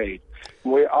parade.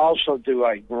 We also do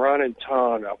a running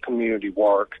ton of community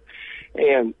work,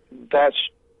 and that's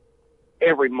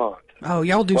every month. Oh,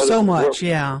 y'all do so much,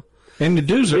 yeah. And the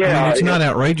dues are, it's not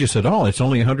outrageous at all. It's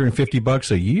only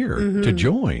 $150 a year to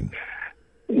join.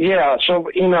 Yeah, so,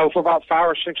 for about $500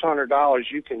 or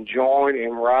 $600, you can join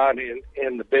and ride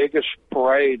in the biggest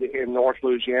parade in North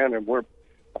Louisiana.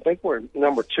 I think we're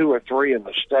number 2 or 3 in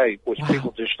the state, which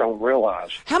people just don't realize.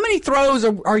 How many throws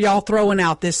are y'all throwing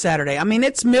out this Saturday? I mean,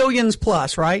 it's millions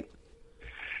plus, right?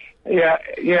 Yeah,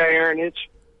 Aaron, it's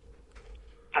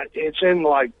in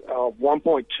like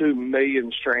 1.2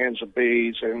 million strands of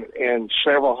beads and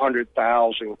several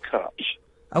 100,000 cups.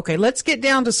 Okay, let's get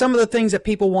down to some of the things that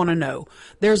people want to know.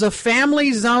 There's a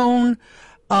family zone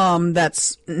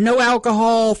that's no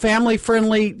alcohol, family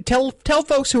friendly. Tell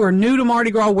folks who are new to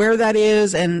Mardi Gras where that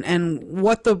is and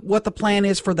what the plan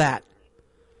is for that.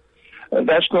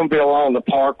 That's going to be along the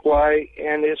Parkway,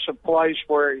 and it's a place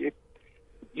where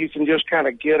you can just kind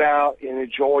of get out and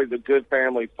enjoy the good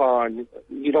family fun.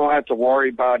 You don't have to worry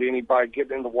about anybody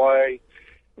getting in the way.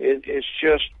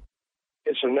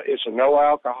 It's a no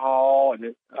alcohol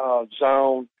and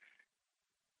zone,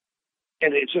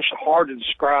 and it's just hard to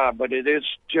describe. But it is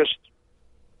just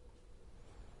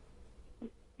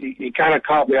you kind of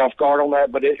caught me off guard on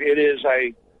that. But it's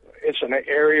an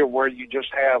area where you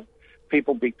just have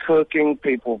people be cooking,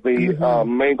 people be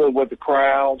mingling with the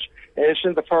crowds. And it's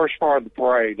in the first part of the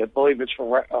parade. I believe it's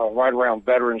right around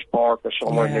Veterans Park or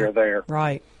somewhere near there.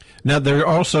 Right. Now, there are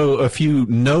also a few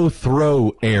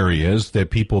no-throw areas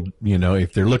that people,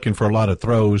 if they're looking for a lot of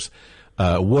throws,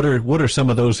 what are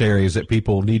some of those areas that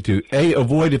people need to,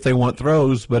 avoid if they want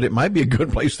throws, but it might be a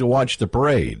good place to watch the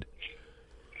parade?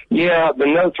 Yeah, the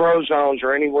no-throw zones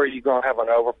are anywhere you're going to have an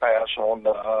overpass on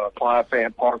the Clyde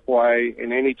Fant Parkway,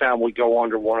 and anytime we go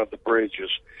under one of the bridges.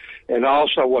 And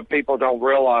also, what people don't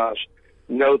realize,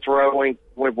 no throwing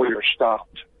when we are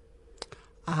stopped.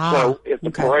 So if the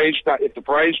parade's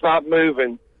not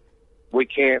moving, we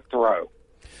can't throw.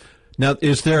 Now,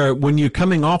 is there, when you're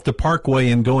coming off the Parkway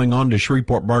and going on to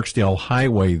Shreveport-Barksdale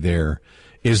Highway there,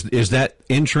 is that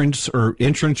entrance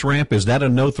ramp, is that a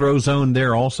no-throw zone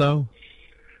there also?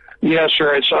 Yes,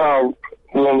 sir. It's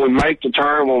when we make the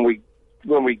turn,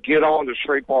 when we get on to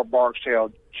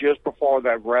Shreveport-Barksdale, just before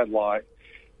that red light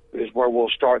is where we'll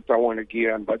start throwing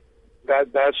again. But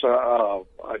that's a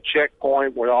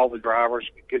checkpoint where all the drivers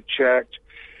get checked,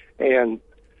 and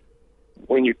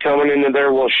when you're coming into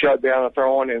there, we'll shut down the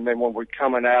throwing, and then when we're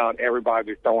coming out,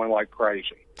 everybody's throwing like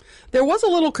crazy. There was a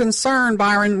little concern,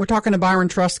 Byron, we're talking to Byron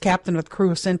Trust, captain of the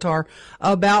crew of Centaur,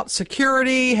 about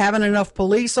security, having enough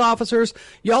police officers.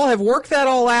 Y'all have worked that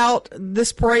all out.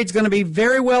 This parade's going to be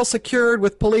very well secured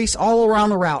with police all around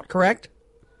the route, correct?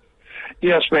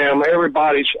 Yes, ma'am.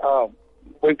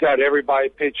 We've got everybody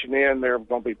pitching in. There's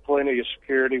going to be plenty of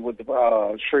security with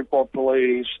the Shreveport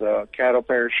Police, the Caddo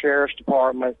Parish Sheriff's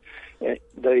Department,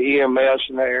 the EMS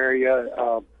in the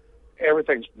area.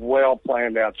 Everything's well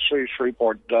planned out. The City of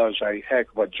Shreveport does a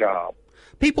heck of a job.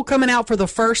 People coming out for the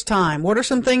first time, what are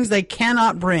some things they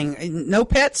cannot bring? No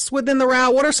pets within the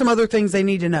route? What are some other things they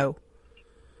need to know?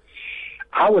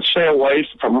 I would stay away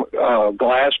from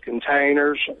glass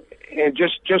containers and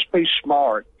just be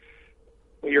smart.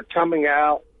 When you're coming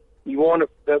out,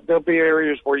 there'll be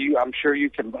areas where I'm sure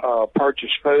you can purchase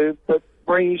food, but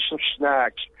bring you some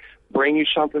snacks, bring you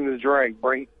something to drink,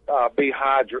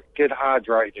 get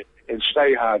hydrated and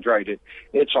stay hydrated.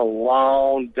 It's a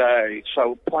long day,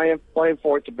 so plan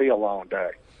for it to be a long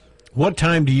day. What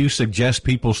time do you suggest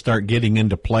people start getting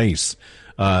into place,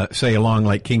 say along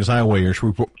like Kings Highway or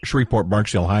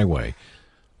Shreveport-Barksdale Highway?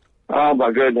 Oh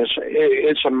my goodness,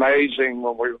 it's amazing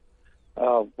when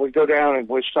we go down and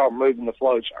we start moving the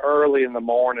floats early in the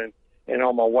morning, and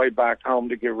on my way back home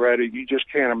to get ready, you just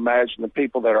can't imagine the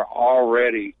people that are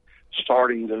already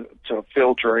starting to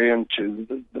filter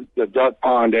into the duck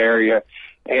pond area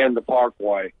and the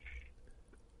parkway.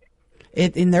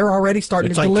 And they're already starting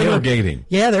to deliver. It's like tailgating.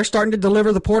 Yeah, they're starting to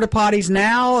deliver the porta potties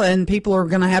now, and people are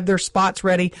going to have their spots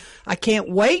ready. I can't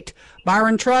wait.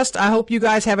 Byron Trust, I hope you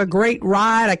guys have a great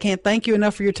ride. I can't thank you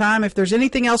enough for your time. If there's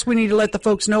anything else we need to let the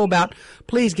folks know about,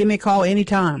 please give me a call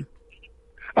anytime.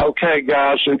 Okay,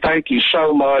 guys, and thank you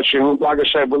so much. And like I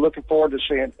said, we're looking forward to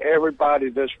seeing everybody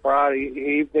this Friday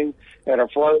evening at our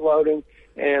float loading,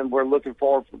 and we're looking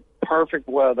forward for perfect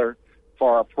weather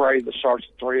for our parade that starts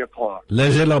at 3 o'clock.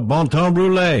 Laissez le bon temps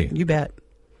brûler. You bet.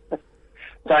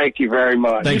 Thank you very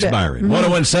much. Thanks, Byron.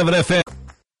 101.7 FM.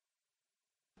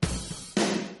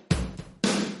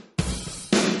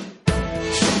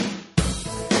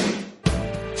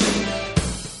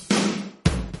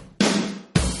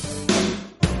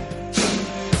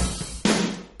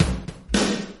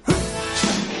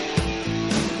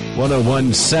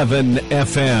 .101.7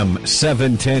 FM,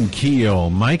 710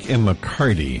 Keel. Mike and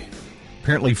McCarty.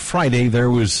 Apparently Friday there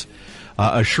was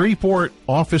a Shreveport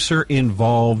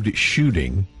officer-involved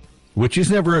shooting, which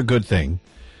is never a good thing.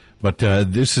 But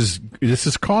this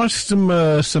has caused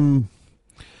some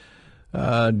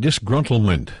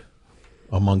disgruntlement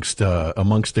amongst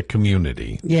the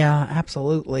community. Yeah,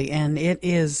 absolutely, and it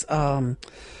is.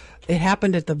 It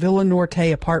happened at the Villa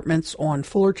Norte Apartments on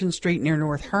Fullerton Street near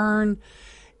North Hearn.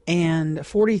 And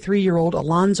 43-year-old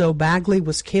Alonzo Bagley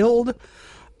was killed.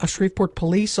 A Shreveport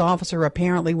police officer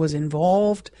apparently was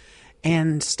involved,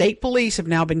 and state police have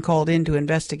now been called in to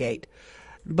investigate.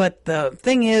 But the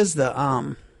thing is,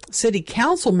 the city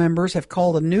council members have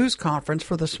called a news conference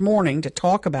for this morning to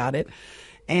talk about it.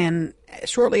 And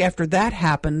shortly after that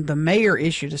happened, the mayor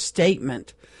issued a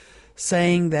statement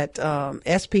saying that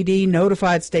SPD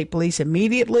notified state police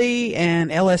immediately,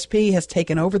 and LSP has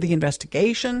taken over the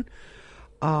investigation.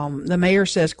 The mayor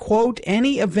says, quote,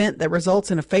 any event that results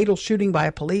in a fatal shooting by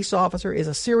a police officer is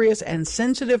a serious and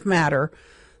sensitive matter.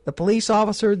 The police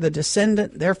officer, the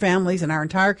descendant, their families, and our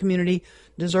entire community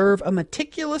deserve a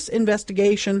meticulous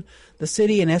investigation. The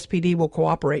city and SPD will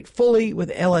cooperate fully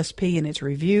with LSP in its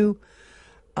review.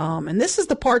 And this is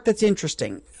the part that's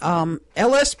interesting.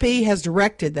 LSP has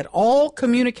directed that all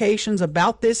communications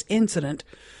about this incident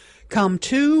come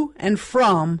to and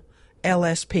from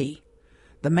LSP.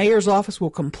 The mayor's office will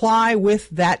comply with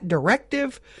that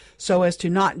directive so as to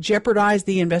not jeopardize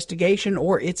the investigation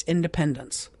or its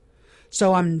independence.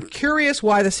 So I'm curious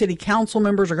why the city council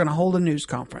members are going to hold a news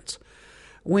conference.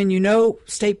 When you know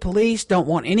state police don't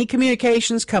want any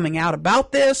communications coming out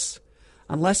about this,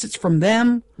 unless it's from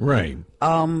them, Right.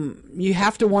 you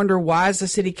have to wonder, why is the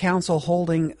city council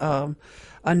holding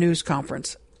a news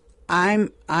conference?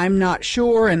 I'm not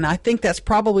sure, and I think that's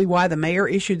probably why the mayor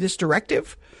issued this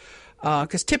directive.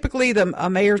 Because typically a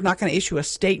mayor's not going to issue a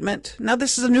statement. Now,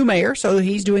 this is a new mayor, so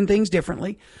he's doing things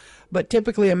differently. But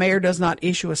typically a mayor does not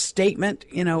issue a statement,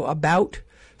 about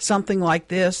something like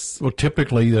this. Well,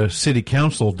 typically the city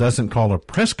council doesn't call a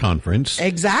press conference.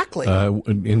 Exactly.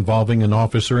 Involving an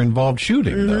officer-involved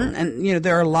shooting, though. And,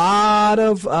 there are a lot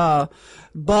of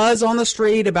buzz on the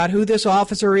street about who this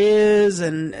officer is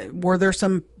and were there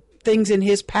some things in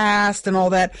his past and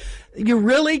all that. You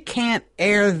really can't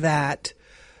air that.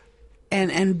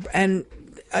 And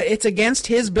it's against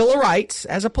his Bill of Rights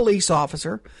as a police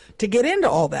officer to get into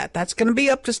all that. That's going to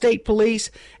be up to state police.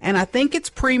 And I think it's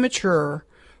premature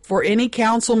for any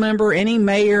council member, any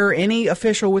mayor, any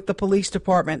official with the police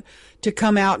department to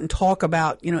come out and talk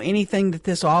about, anything that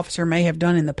this officer may have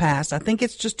done in the past. I think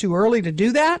it's just too early to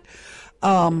do that.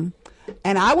 And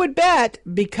I would bet,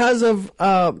 because of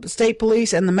state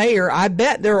police and the mayor, I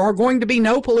bet there are going to be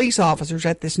no police officers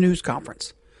at this news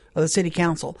conference of the city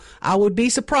council. I would be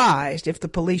surprised if the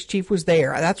police chief was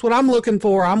there. That's what I'm looking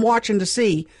for. I'm watching to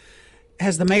see,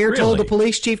 has the mayor told the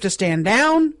police chief to stand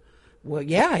down? Well,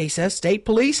 yeah, he says state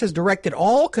police has directed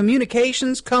all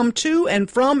communications come to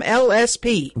and from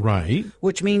LSP. Right.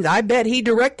 Which means I bet he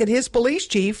directed his police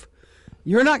chief,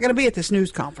 you're not going to be at this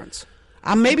news conference.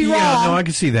 I may be wrong. No, I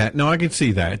can see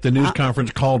that. The news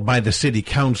conference called by the city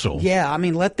council. Yeah,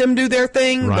 let them do their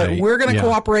thing, right. But we're going to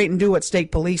cooperate and do what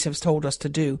state police has told us to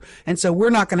do. And so we're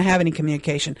not going to have any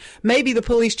communication. Maybe the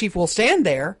police chief will stand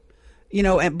there,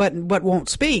 but won't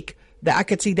speak. I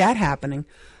could see that happening.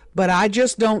 But I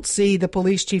just don't see the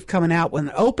police chief coming out with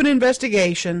an open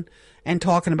investigation and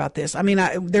talking about this.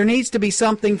 There needs to be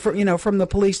something from the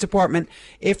police department,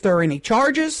 if there are any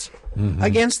charges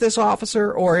against this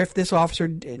officer, or if this officer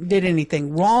did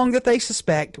anything wrong that they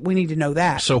suspect. We need to know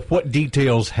that. So what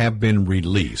details have been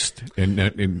released?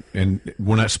 And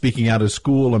we're not speaking out of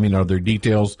school. Are there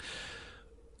details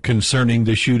concerning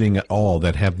the shooting at all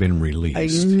that have been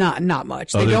released? Not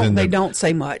much. They don't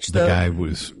say much. The guy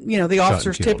was the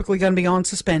officer's typically going to be on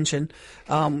suspension,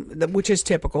 which is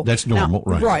typical. That's normal,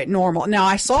 now, right? Right, normal. Now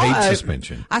I saw paid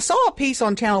suspension. I saw a piece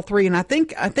on Channel 3, and I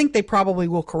think they probably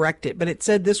will correct it, but it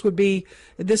said this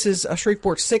is a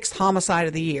Shreveport's 6th homicide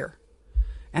of the year.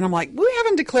 And I'm like, we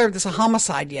haven't declared this a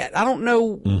homicide yet. I don't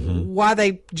know why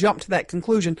they jumped to that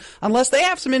conclusion, unless they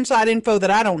have some inside info that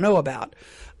I don't know about.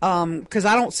 Because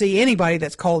I don't see anybody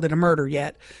that's called it a murder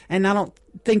yet, and I don't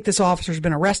think this officer's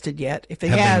been arrested yet. If he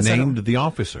has, they named the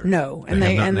officer? No, and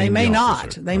they may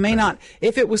not. They may not.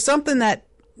 If it was something that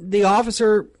the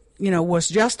officer, was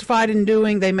justified in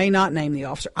doing, they may not name the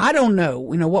officer. I don't know,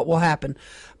 what will happen.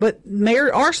 But Mayor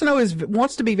Arsenault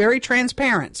wants to be very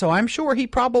transparent, so I'm sure he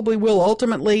probably will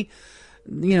ultimately.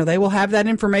 They will have that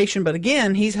information. But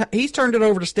again, he's turned it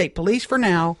over to state police for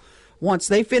now. Once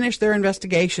they finish their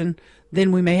investigation,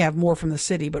 then we may have more from the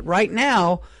city. But right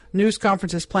now, news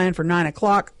conference is planned for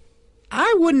 9:00.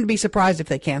 I wouldn't be surprised if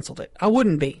they canceled it. I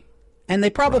wouldn't be. And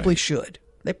they probably should.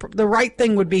 The right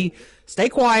thing would be stay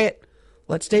quiet,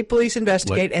 let state police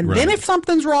investigate, and then if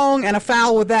something's wrong and a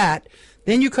foul with that,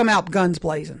 then you come out guns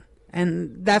blazing.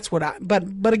 And that's what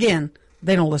but again,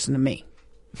 they don't listen to me.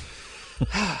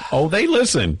 Oh, they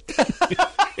listen.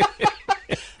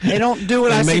 They don't do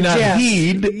what I may suggest. Not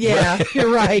heed. Yeah,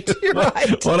 you're right. You're right.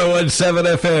 101.7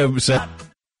 FM.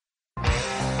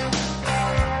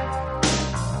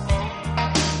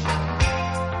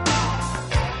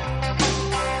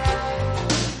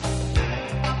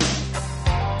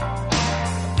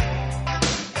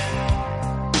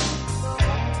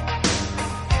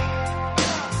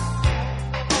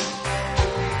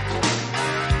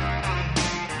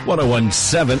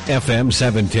 .101.7 FM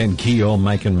 710 Keel,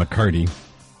 Mike and McCarty.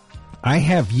 I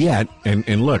have yet,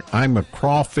 and look, I'm a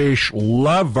crawfish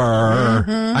lover.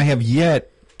 I have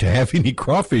yet to have any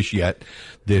crawfish yet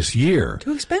this year.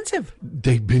 Too expensive.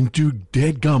 They've been too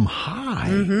deadgum high.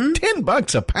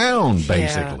 $10 a pound,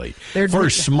 basically,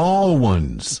 for small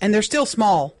ones. And they're still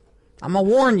small. I'm going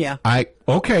to warn you. I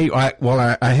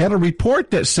had a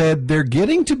report that said they're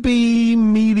getting to be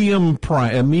medium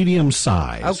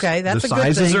size. Okay, that's a good thing.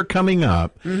 The sizes are coming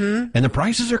up, and the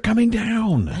prices are coming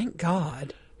down. Thank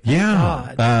God.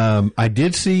 I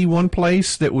did see one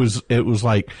place that it was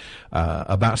like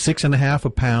about 6.5 a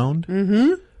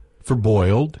pound for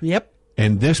boiled. Yep.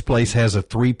 And this place has a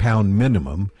 3 pound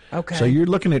minimum. Okay. So you're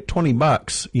looking at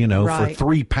 $20, for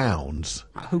 3 pounds.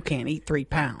 Who can't eat 3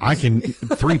 pounds? I can.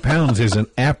 3 pounds is an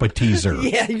appetizer.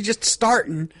 Yeah, you're just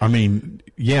starting. I mean,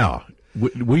 yeah.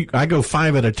 I go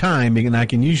 5 at a time, and I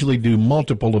can usually do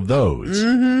multiple of those.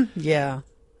 Yeah.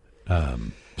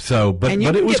 So, but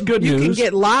it was good news. You can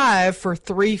get live for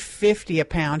 $3.50 a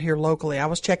pound here locally. I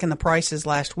was checking the prices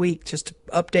last week just to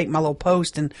update my little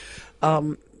post, and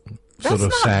that's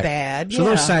not bad. So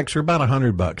those sacks are about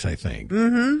 $100, I think.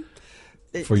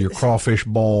 For your crawfish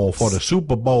bowl for the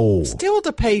Super Bowl. Still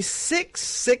to pay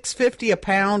 $6.50 a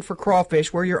pound for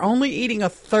crawfish, where you're only eating a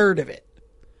third of it.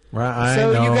 Right.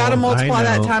 So you got to multiply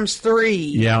that times 3.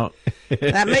 Yeah.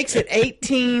 That makes it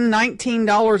 $18,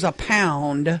 $19 a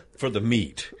pound for the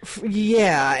meat.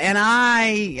 Yeah, and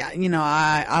I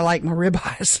like my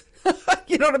ribeyes.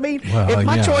 You know what I mean? Well, if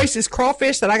my choice is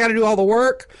crawfish that I got to do all the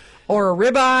work, or a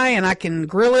ribeye and I can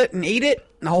grill it and eat it,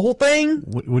 the whole thing.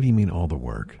 What do you mean all the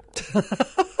work?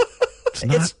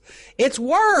 It's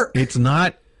work. It's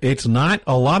not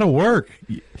a lot of work.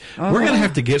 We're going to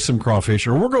have to get some crawfish,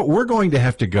 or we're going to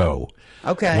have to go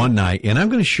one night, and I'm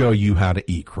going to show you how to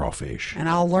eat crawfish. And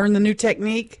I'll learn the new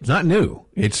technique. It's not new.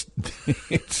 It's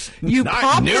you not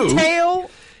pop new. the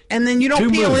tail, and then you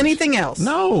don't peel anything else.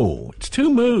 No, it's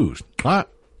 2 moves.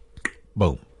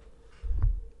 Boom.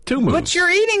 2 moves. But you're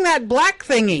eating that black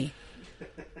thingy.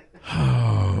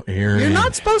 Oh, Aaron. You're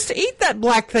not supposed to eat that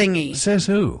black thingy. Says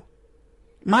who?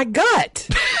 My gut.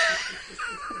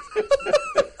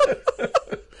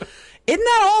 Isn't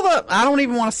that all I don't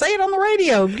even want to say it on the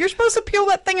radio. You're supposed to peel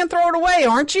that thing and throw it away,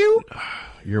 aren't you?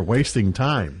 You're wasting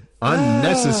time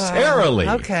unnecessarily.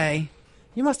 Okay.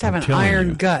 You must have an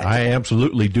iron gut. I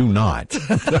absolutely do not.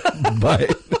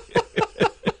 But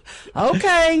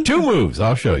okay. 2 moves.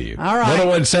 I'll show you. All right.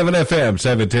 101.7 FM,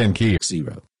 710 Key.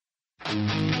 0.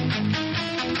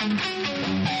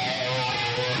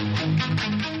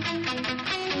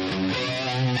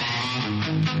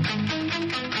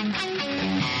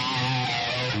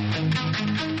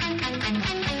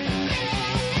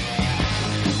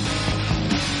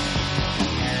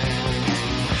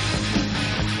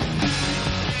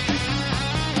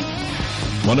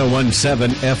 .101.7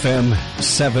 FM,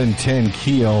 710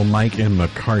 Keel, Mike and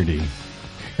McCarty.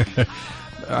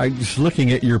 I was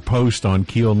looking at your post on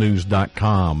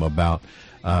KeelNews.com about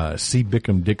C.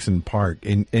 Bickham Dixon Park,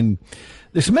 and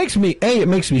this makes me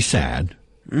sad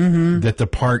that the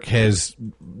park has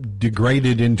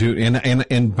degraded into,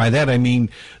 and by that I mean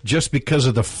just because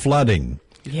of the flooding.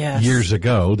 Yes. Years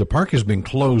ago, the park has been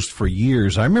closed for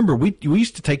years. I remember we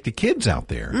used to take the kids out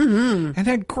there and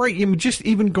had great, just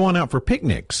even going out for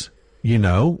picnics. You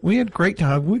know, we had great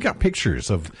time. We got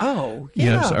pictures of our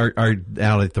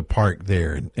out at the park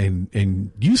there,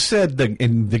 and you said the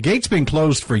gate's been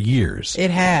closed for years.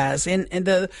 It has, and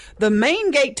the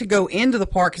main gate to go into the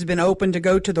park has been open to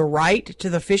go to the right to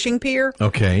the fishing pier.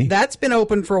 Okay, that's been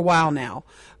open for a while now.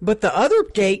 But the other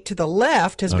gate to the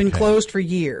left has been closed for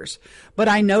years. But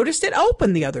I noticed it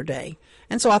opened the other day.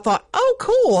 And so I thought, oh,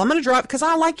 cool, I'm going to drive, because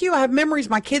I have memories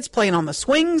of my kids playing on the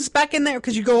swings back in there,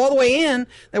 because you go all the way in.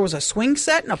 There was a swing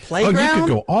set and a playground. Oh, you could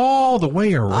go all the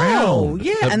way around. Oh,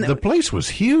 yeah. The place was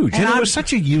huge, and it was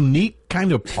such a unique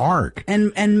kind of park.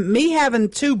 And me having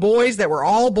 2 boys that were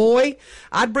all boy,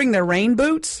 I'd bring their rain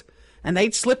boots, and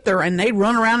they'd and they'd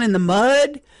run around in the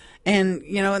mud. And,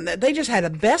 they just had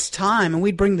the best time, and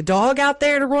we'd bring the dog out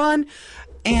there to run.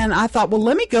 And I thought, well,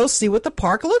 let me go see what the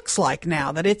park looks like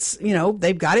now that it's,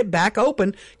 they've got it back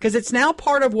open, because it's now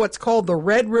part of what's called the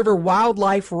Red River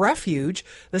Wildlife Refuge.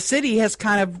 The city has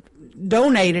kind of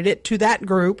donated it to that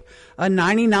group, a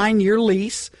 99-year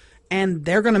lease, and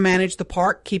they're going to manage the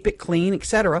park, keep it clean,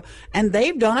 etc. And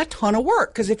they've done a ton of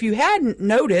work, because if you hadn't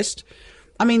noticed,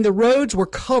 the roads were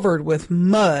covered with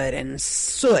mud and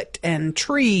soot and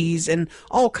trees and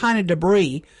all kind of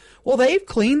debris. Well, they've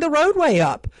cleaned the roadway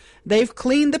up. They've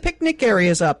cleaned the picnic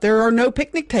areas up. There are no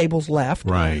picnic tables left.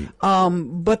 Right.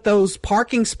 But those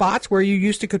parking spots where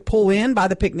you could pull in by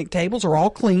the picnic tables are all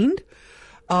cleaned.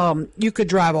 I could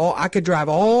drive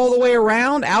all the way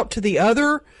around out to the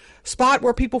other spot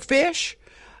where people fish.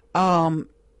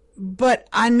 But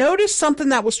I noticed something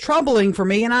that was troubling for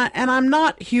me, and I'm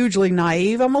not hugely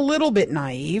naive. I'm a little bit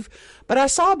naive, but I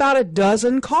saw about a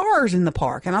dozen cars in the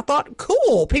park, and I thought,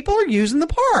 cool, people are using the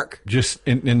park.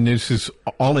 And this is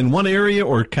all in one area,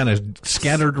 or kind of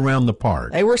scattered around the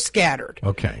park? They were scattered.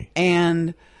 Okay.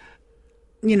 And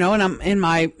and I'm in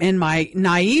my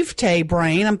naivete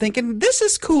brain, I'm thinking, this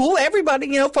is cool.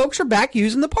 Everybody, folks are back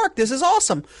using the park. This is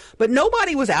awesome. But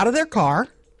nobody was out of their car.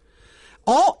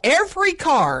 Every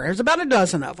car, there's about a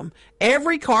dozen of them,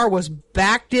 every car was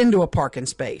backed into a parking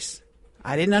space.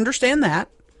 I didn't understand that.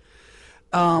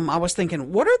 I was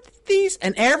thinking, what are these?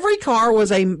 And every car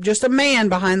was just a man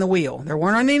behind the wheel. There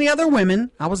weren't any other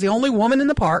women. I was the only woman in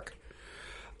the park.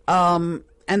 And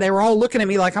And they were all looking at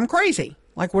me like I'm crazy.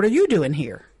 Like, what are you doing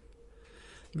here?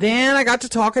 Then I got to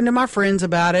talking to my friends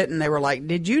about it, and they were like,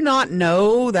 did you not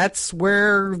know that's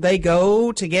where they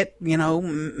go to get,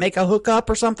 make a hookup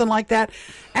or something like that?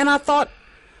 And I thought,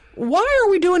 why are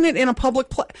we doing it in a public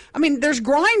place? I mean, there's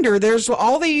Grindr, there's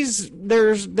all these,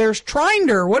 there's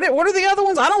Trindr. What are the other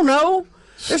ones? I don't know.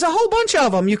 There's a whole bunch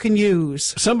of them you can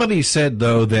use. Somebody said,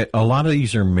 though, that a lot of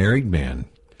these are married men.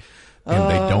 And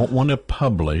they don't want to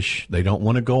publish. They don't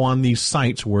want to go on these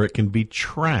sites where it can be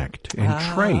tracked and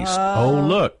traced. Oh,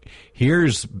 look,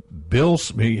 here's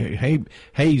Bill's.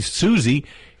 Hey, Susie,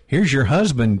 here's your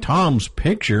husband Tom's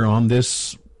picture on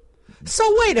this. So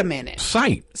wait a minute.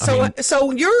 Site.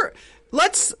 So you're.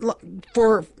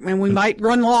 And we might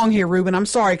run long here, Ruben. I'm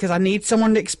sorry because I need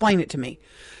someone to explain it to me.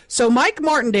 So Mike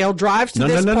Martindale drives to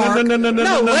this park.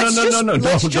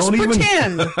 Let's just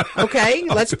pretend. Okay,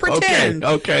 let's pretend.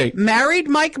 Okay. Married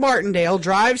Mike Martindale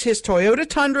drives his Toyota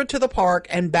Tundra to the park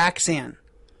and backs in.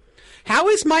 How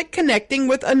is Mike connecting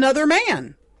with another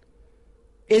man?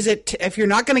 Is it if you're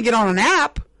not going to get on an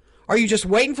app? Are you just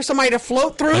waiting for somebody to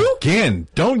float through? Again,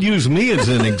 don't use me as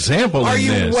an example. Are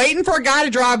you waiting for a guy to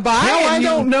drive by? No, I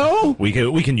don't know. We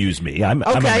can use me. I'm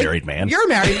a married man. You're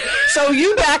married, so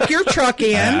you back your truck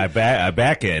in. I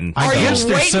back in. I guess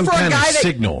there's some kind of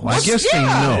signal. I guess they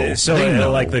know. So they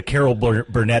know. like the Carol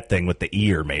Burnett thing with the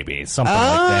ear, maybe something like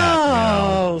that.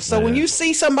 Oh, so when you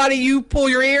see somebody, you pull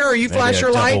your ear or you flash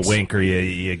your lights. Double wink, or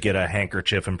you get a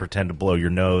handkerchief and pretend to blow your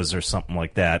nose or something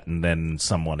like that, and then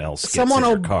someone else gets in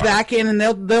your car. Back in and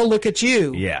they'll look at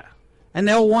you. Yeah. And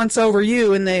they'll once over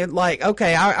you and they're like,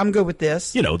 okay, I'm good with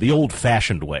this. The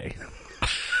old-fashioned way.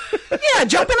 Yeah,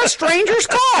 jump in a stranger's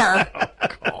car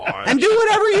and do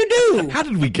whatever you do. How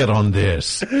did we get on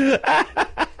this?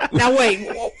 Now, wait,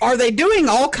 are they doing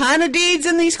all kind of deeds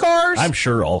in these cars? I'm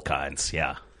sure all kinds,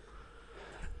 yeah.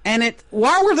 And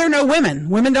why were there no women?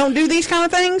 Women don't do these kind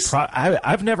of things?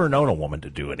 I've never known a woman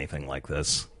to do anything like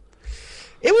this.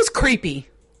 It was creepy.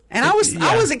 And I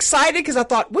was excited because I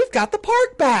thought we've got the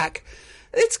park back.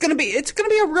 It's gonna be a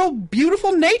real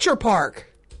beautiful nature park.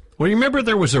 Well, you remember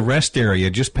there was a rest area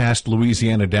just past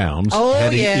Louisiana Downs,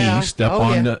 heading east up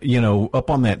on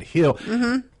that hill.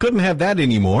 Mm-hmm. Couldn't have that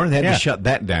anymore. They had to shut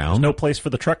that down. There's no place for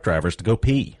the truck drivers to go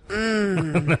pee.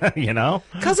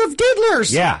 Because of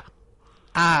diddlers. Yeah.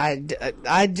 You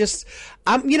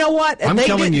know what? I'm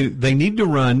telling you, they need to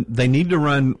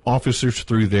run officers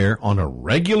through there on a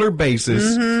regular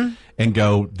basis and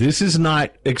go, this is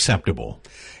not acceptable.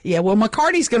 Yeah, well,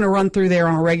 McCarty's going to run through there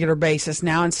on a regular basis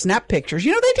now and snap pictures.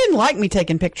 They didn't like me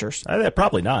taking pictures.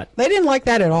 Probably not. They didn't like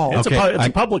that at all. It's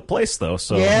a public place, though.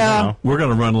 So yeah. We're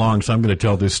going to run long, so I'm going to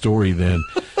tell this story then.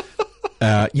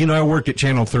 I worked at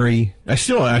Channel 3. My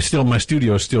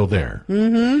studio is still there.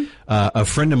 Mm-hmm. A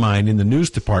friend of mine in the news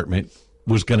department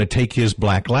was going to take his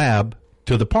black lab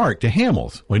to the park, to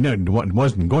Hamels. Well, no,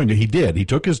 wasn't going to. He did. He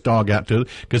took his dog out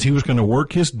because he was going to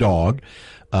work his dog,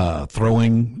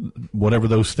 throwing whatever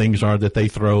those things are that they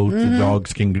throw. Mm-hmm. The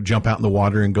dogs can jump out in the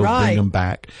water and go bring them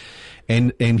back.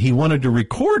 And he wanted to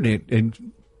record it.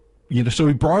 And, so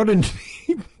he borrowed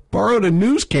a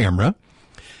news camera.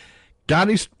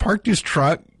 Parked his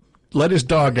truck, let his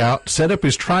dog out, set up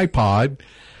his tripod,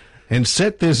 and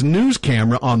set this news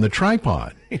camera on the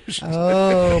tripod.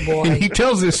 Oh, boy. And he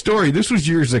tells this story. This was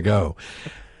years ago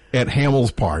at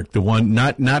Hamels Park, the one,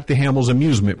 not the Hamels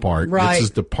amusement park. Right. This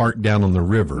is the park down on the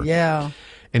river. Yeah.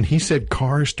 And he said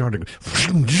cars started.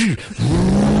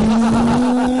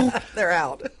 They're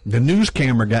out. The news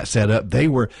camera got set up.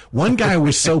 One guy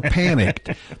was so panicked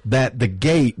that the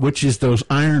gate, which is those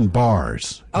iron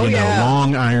bars,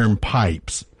 long iron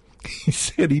pipes, he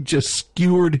said he just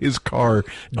skewered his car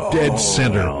dead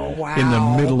center in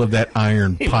the middle of that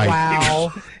iron pipe.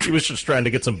 Wow. He was just trying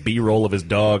to get some B-roll of his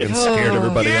dog and scared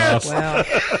everybody off. Wow.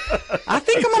 I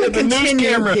think I'm going to continue. News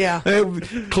camera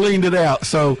cleaned it out.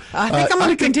 So I think I'm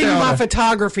going to continue my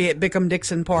photography at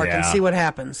Bickham-Dixon Park and see what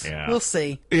happens. Yeah. We'll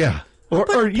see. Yeah.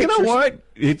 Or you know what?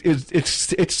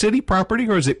 It's city property,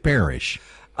 or is it parish?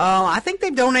 I think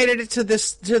they've donated it to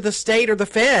the state or the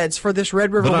feds for this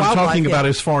Red River Wildlife. But I'm talking about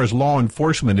as far as law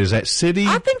enforcement. Is that city?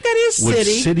 I think that is city. Would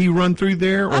city run through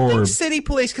there, I or think city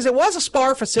police, because it was a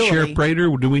SPAR facility. Sheriff Prater,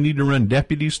 do we need to run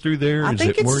deputies through there? I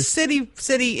think it's city.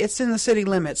 It's in the city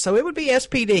limits, so it would be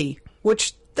SPD,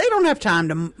 which they don't have time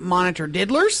to monitor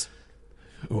diddlers.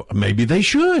 Well, maybe they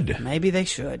should.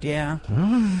 Yeah.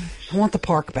 I want the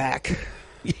park back.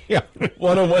 Yeah,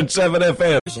 101.7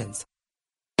 FM.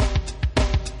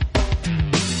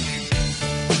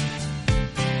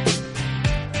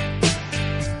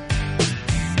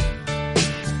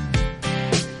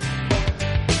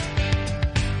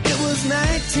 It was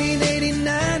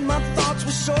 1989.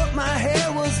 short, my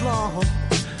hair was long.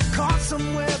 Caught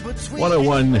somewhere between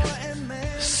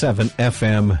 101.7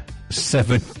 FM,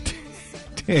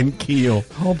 710 Keel.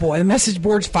 Oh, boy, the message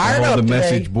board's fired up The today.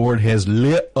 message board has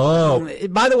lit up.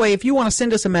 By the way, if you want to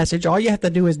send us a message, all you have to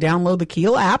do is download the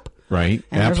Keel app. Right.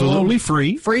 And there's a Absolutely little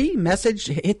free. Free message.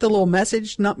 Hit the little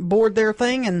message board there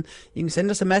thing, and you can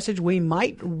send us a message. We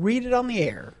might read it on the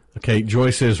air. Okay,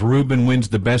 Joy says Ruben wins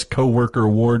the best coworker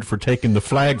award for taking the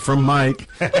flag from Mike.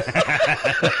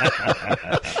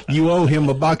 You owe him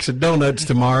a box of donuts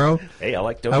tomorrow. Hey, I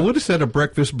like I donuts. would have said a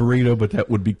breakfast burrito, but that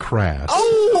would be crass.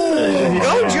 Oh,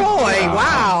 go Joy.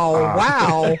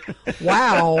 Wow.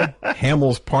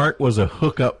 Hamels Park was a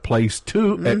hookup place,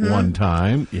 too, at one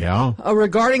time. Yeah.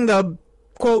 Regarding the,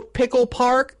 quote, pickle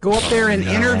park, go up there and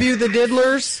interview the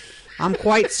diddlers. I'm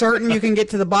quite certain you can get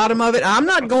to the bottom of it. I'm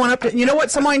not going up to, you know what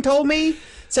someone told me?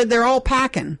 Said they're all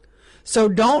packing. So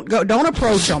don't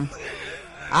approach them.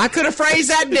 I could have phrased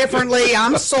that differently.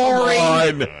 I'm sorry.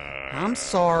 I'm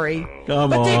sorry. Come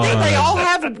but on. They all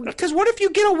have, because what if you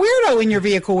get a weirdo in your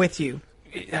vehicle with you?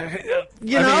 You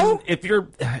know? I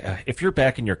mean, if you're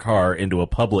backing your car into a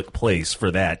public place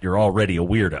for that, you're already a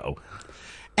weirdo.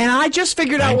 And I just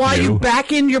figured out Thank why you. you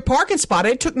back in your parking spot.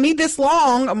 It took me this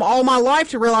long, all my life,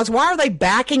 to realize, why are they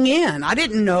backing in? I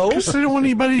didn't know. Because they don't want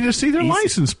anybody to see their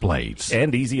license plates.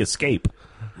 And easy escape.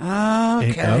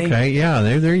 Okay. Yeah,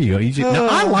 there you go. Now,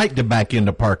 I like to back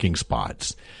into parking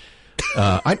spots.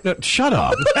 Shut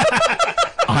up.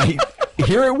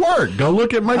 Here at work, go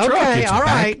look at my truck. Okay, It's all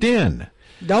right. backed in.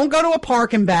 Don't go to a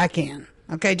park and back in.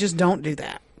 Okay, just don't do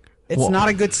that. It's Well, not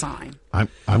a good sign.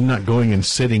 I'm not going and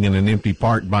sitting in an empty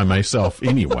park by myself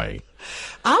anyway.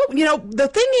 The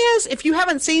thing is, if you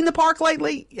haven't seen the park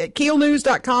lately, at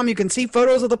keelnews.com, you can see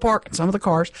photos of the park and some of the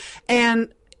cars.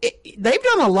 And they've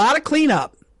done a lot of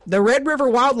cleanup. The Red River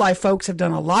Wildlife folks have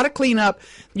done a lot of cleanup.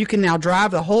 You can now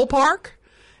drive the whole park,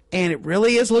 and it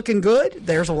really is looking good.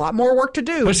 There's a lot more work to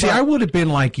do. But see, I would have been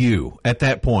like you at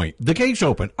that point. The gate's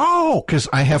open. Oh, because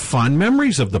I have fond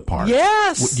memories of the park.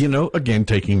 Yes. Again,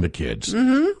 taking the kids.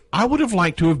 Mm-hmm. I would have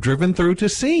liked to have driven through to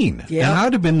seen. Yeah. And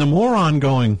I'd have been the moron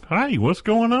going, hey, what's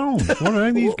going on? What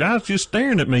are these guys just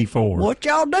staring at me for? What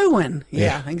y'all doing?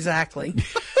 Yeah, exactly.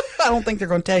 I don't think they're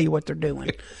going to tell you what they're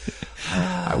doing.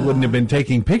 I wouldn't have been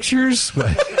taking pictures.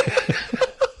 But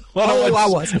Oh, I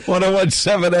was.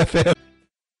 101.7 FM.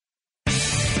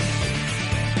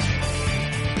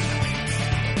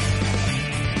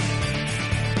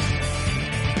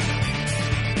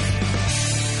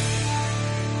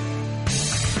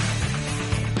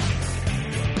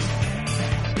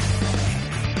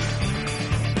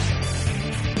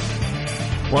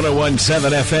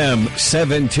 .101.7 FM,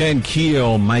 710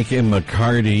 Keel, Mike and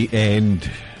McCarty.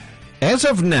 And as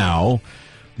of now,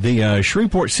 the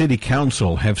Shreveport City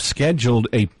Council have scheduled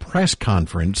a press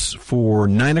conference for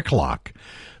 9 o'clock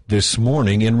this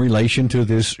morning in relation to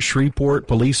this Shreveport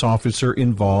police officer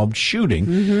involved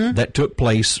shooting that took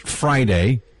place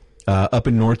Friday up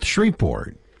in North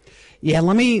Shreveport. Yeah,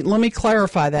 let me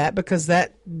clarify that, because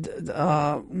that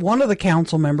one of the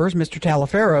council members, Mr.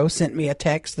 Talaferro, sent me a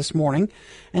text this morning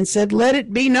and said, let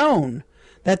it be known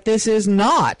that this is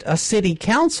not a city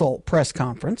council press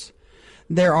conference.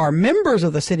 There are members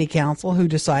of the city council who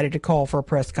decided to call for a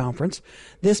press conference.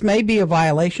 This may be a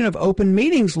violation of open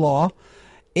meetings law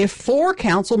if 4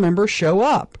 council members show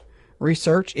up.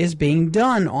 Research is being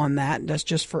done on that. That's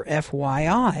just for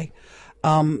FYI.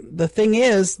 The thing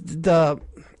is,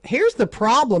 here's the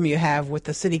problem you have with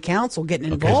the city council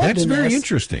getting involved in this. That's very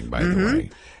interesting, by the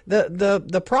way.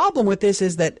 The problem with this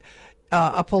is that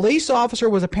a police officer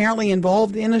was apparently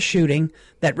involved in a shooting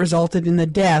that resulted in the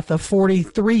death of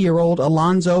 43-year-old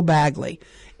Alonzo Bagley.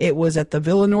 It was at the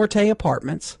Villa Norte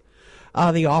Apartments.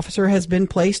 The officer has been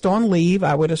placed on leave,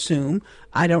 I would assume.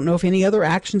 I don't know if any other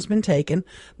action's been taken.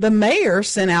 The mayor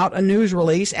sent out a news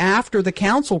release after the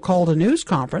council called a news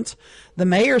conference. The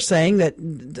mayor saying that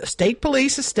the state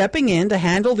police is stepping in to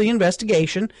handle the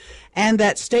investigation, and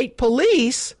that state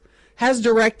police has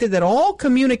directed that all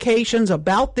communications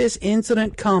about this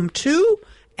incident come to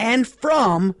and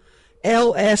from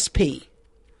LSP.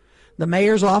 The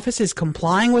mayor's office is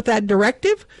complying with that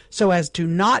directive so as to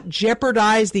not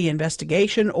jeopardize the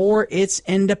investigation or its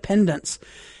independence.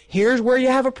 Here's where you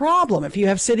have a problem. If you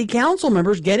have city council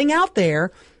members getting out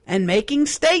there and making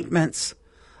statements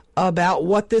about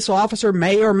what this officer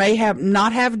may or may have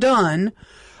not have done,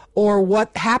 or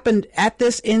what happened at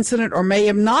this incident or may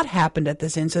have not happened at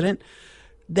this incident,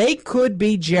 they could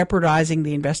be jeopardizing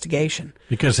the investigation.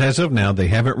 Because as of now, they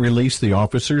haven't released the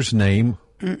officer's name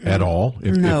at all,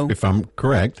 if I'm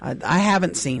correct. I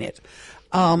haven't seen it.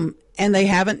 And they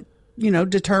haven't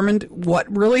determined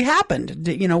what really happened.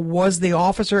 Was the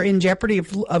officer in jeopardy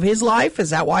of his life? Is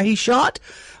that why he shot?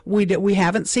 We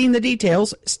haven't seen the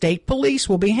details. State police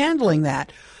will be handling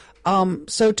that.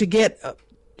 So to get,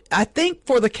 I think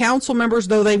for the council members,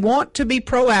 though they want to be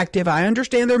proactive, I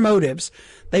understand their motives.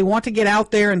 They want to get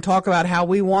out there and talk about how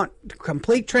we want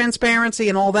complete transparency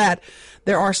and all that.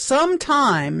 There are some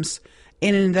times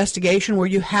in an investigation where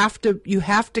you have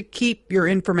to keep your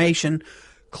information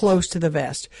close to the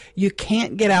vest. You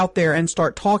can't get out there and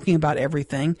start talking about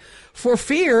everything for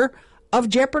fear of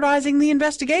jeopardizing the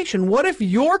investigation. What if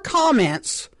your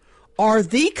comments are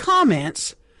the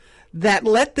comments that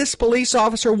let this police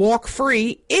officer walk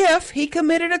free if he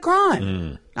committed a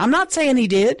crime? I'm not saying he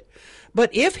did, but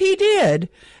if he did,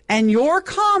 and your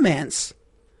comments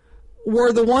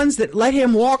were the ones that let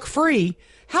him walk free,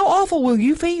 how awful will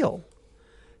you feel?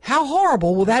 How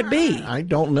horrible will that be? I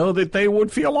don't know that they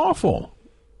would feel awful.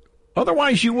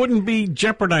 Otherwise, you wouldn't be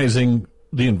jeopardizing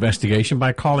the investigation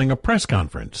by calling a press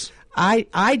conference.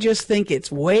 I just think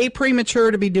it's way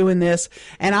premature to be doing this,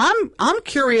 and I'm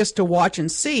curious to watch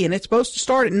and see. And it's supposed to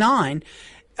start at 9,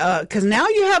 because now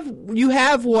you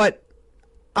have what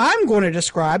I'm going to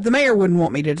describe. The mayor wouldn't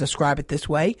want me to describe it this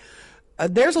way.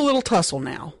 There's a little tussle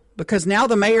now, because now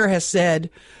the mayor has said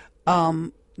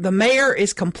the mayor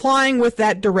is complying with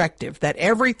that directive that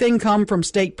everything come from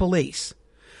state police.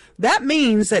 That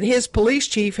means that his police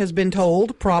chief has been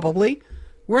told, probably,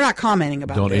 we're not commenting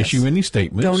about this. Don't issue any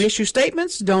statements. Don't issue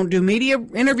statements. Don't do media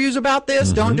interviews about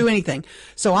this. Don't do anything.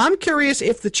 So I'm curious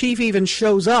if the chief even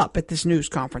shows up at this news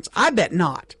conference. I bet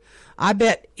not. I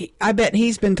bet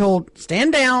he's been told,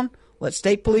 stand down, let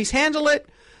state police handle it.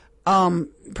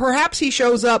 Perhaps he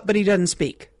shows up, but he doesn't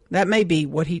speak. That may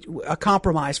be a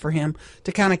compromise for him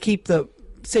to kind of keep the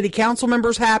city council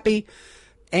members happy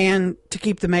and to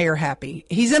keep the mayor happy.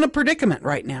 He's in a predicament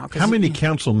right now. How many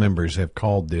council members have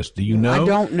called this? Do you know? I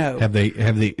don't know. Have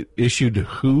they issued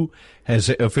who has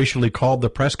officially called the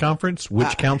press conference?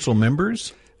 Which council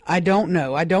members? I don't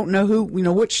know. I don't know who,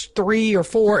 which 3 or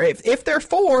 4. If there are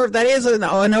 4, that is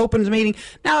an open meeting.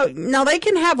 Now they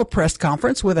can have a press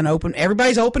conference with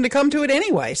everybody's open to come to it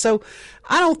anyway. So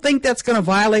I don't think that's going to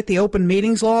violate the open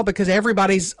meetings law, because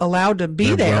everybody's allowed to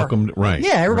be there. Welcomed, right.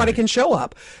 Yeah, everybody right. can show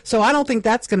up. So I don't think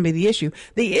that's going to be the issue.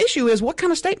 The issue is, what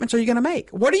kind of statements are you going to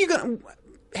make? What are you going to,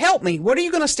 help me, what are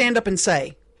you going to stand up and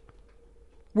say?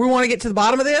 We want to get to the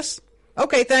bottom of this?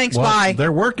 Okay, thanks, bye.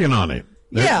 They're working on it.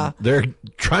 They're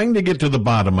trying to get to the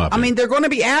bottom of it. I mean, they're going to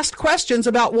be asked questions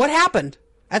about what happened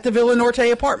at the Villa Norte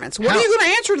apartments. What are you going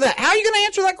to answer to that? How are you going to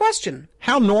answer that question?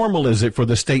 How normal is it for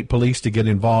the state police to get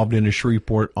involved in a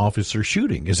Shreveport officer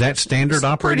shooting? Is that standard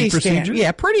operating procedure?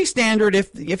 Yeah, pretty standard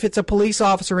if it's a police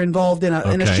officer involved in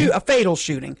a fatal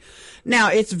shooting. Now,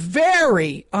 it's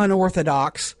very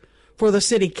unorthodox for the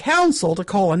city council to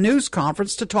call a news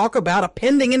conference to talk about a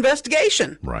pending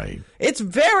investigation. Right. It's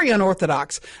very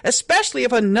unorthodox, especially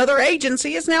if another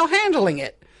agency is now handling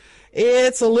it.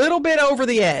 It's a little bit over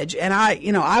the edge, and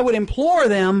I would implore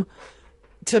them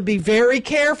to be very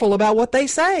careful about what they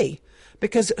say,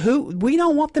 because we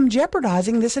don't want them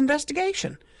jeopardizing this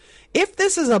investigation.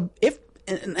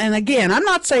 And again, I'm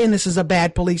not saying this is a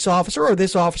bad police officer or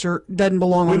this officer doesn't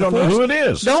belong on the force. We don't know who it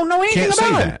is. Don't know anything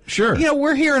about it. That. Sure.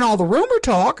 We're hearing all the rumor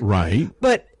talk. Right.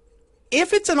 But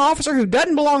if it's an officer who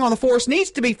doesn't belong on the force,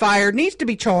 needs to be fired, needs to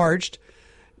be charged,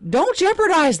 don't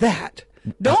jeopardize that.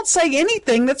 Don't say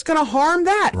anything that's going to harm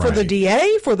that for the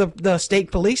DA, for the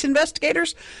state police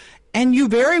investigators. And you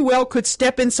very well could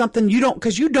step in something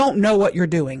because you don't know what you're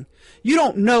doing. You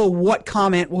don't know what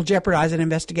comment will jeopardize an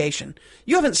investigation.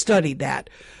 You haven't studied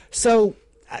that. So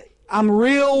I'm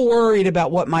real worried about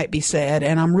what might be said,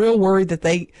 and I'm real worried that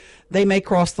they may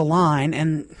cross the line,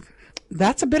 and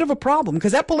that's a bit of a problem,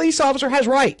 because that police officer has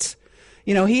rights.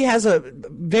 He has a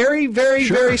very, very,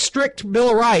 very strict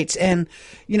Bill of Rights, and,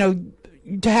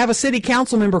 to have a city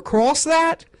council member cross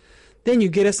that, then you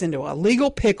get us into a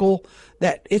legal pickle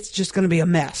that it's just going to be a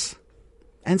mess.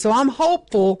 And so I'm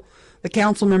hopeful the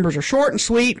council members are short and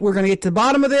sweet. We're going to get to the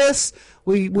bottom of this.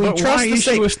 We trust why the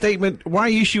issue a statement? Why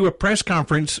issue a press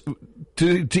conference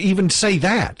to even say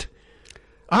that?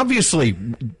 Obviously,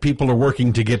 people are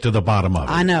working to get to the bottom of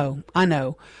it. I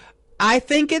know. I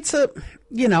think it's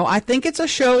a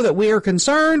show that we are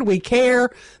concerned. We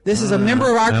care. This is a member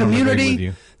of our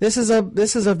community. This is a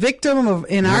victim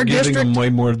in our district. You're giving them way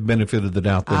more benefit of the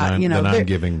doubt than I'm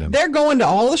giving them. They're going to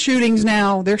all the shootings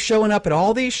now. They're showing up at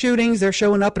all these shootings. They're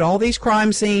showing up at all these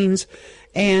crime scenes,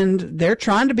 and they're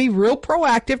trying to be real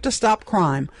proactive to stop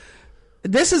crime.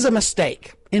 This is a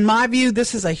mistake. In my view,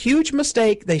 this is a huge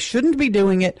mistake. They shouldn't be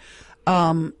doing it.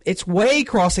 It's way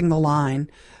crossing the line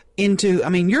into, I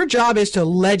mean, your job is to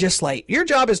legislate. Your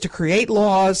job is to create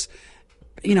laws,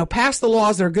 pass the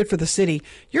laws that are good for the city.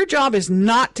 Your job is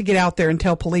not to get out there and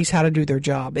tell police how to do their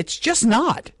job. It's just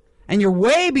not. And you're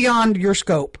way beyond your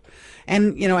scope.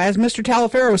 And, as Mr.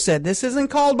 Talaferro said, this isn't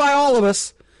called by all of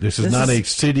us. This is not a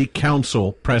city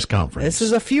council press conference. This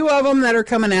is a few of them that are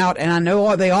coming out, and I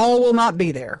know they all will not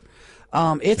be there.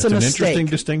 It's That's a mistake. An interesting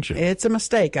distinction. It's a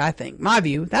mistake, I think. My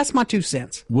view. That's my 2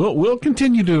 cents. We'll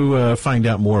continue to find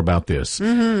out more about this.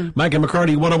 Mm-hmm. Mike and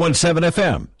McCarty, 101.7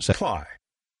 FM. Supply.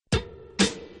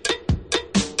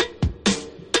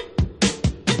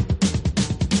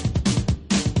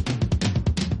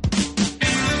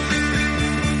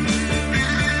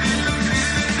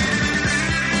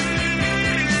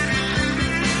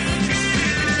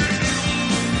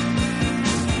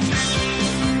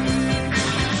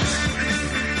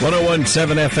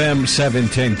 .101.7 FM,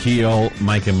 710 Keel,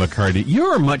 Mike and McCarty.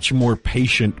 You're a much more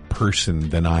patient person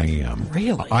than I am.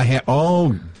 Really?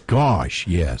 Oh, gosh,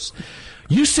 yes.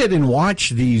 You sit and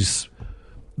watch these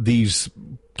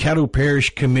Caddo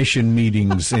Parish Commission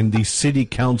meetings and these city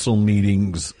council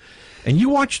meetings, and you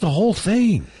watch the whole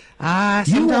thing.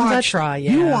 Sometimes I try,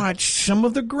 yeah. You watched some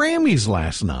of the Grammys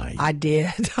last night. I did.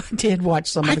 I did watch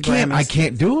some of the Grammys. I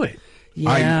can't do it.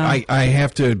 Yeah. I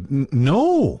have to,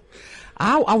 no.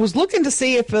 I was looking to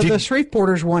see if the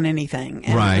Shreveporters won anything.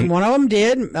 And one of them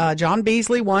did. John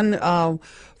Beasley won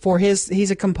for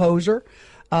he's a composer.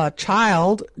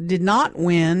 Child did not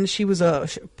win. She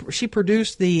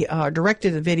produced the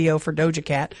directed a video for Doja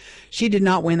Cat. She did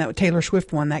not win. That Taylor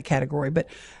Swift won that category. But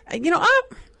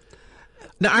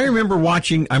Now, I remember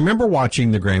watching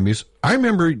the Grammys. I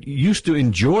used to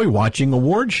enjoy watching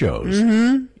award shows.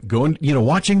 Mm-hmm.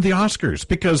 Watching the Oscars.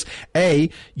 Because,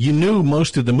 you knew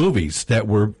most of the movies that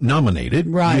were nominated.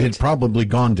 Right. You had probably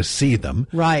gone to see them.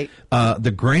 Right.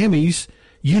 The Grammys,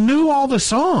 you knew all the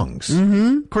songs.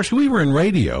 Mm-hmm. Of course, we were in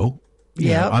radio.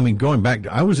 Yeah. Going back,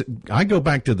 I go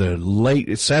back to the late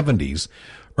 70s.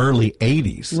 Early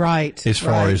 80s. Right. As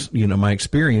far as, my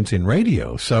experience in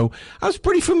radio. So I was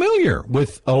pretty familiar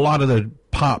with a lot of the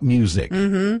pop music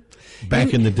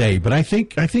back in the day. But I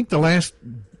think the last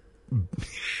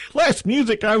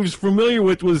music I was familiar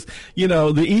with was,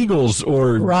 the Eagles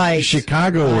or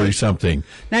Chicago or something.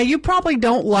 Now, you probably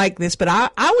don't like this, but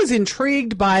I was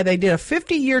intrigued by, they did a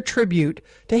 50-year tribute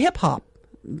to hip-hop.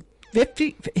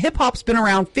 Hip-hop's been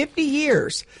around 50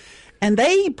 years. And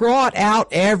they brought out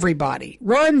everybody.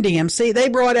 Run DMC, they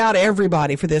brought out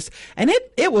everybody for this. And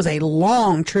it was a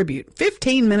long tribute,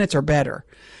 15 minutes or better.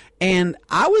 And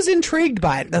I was intrigued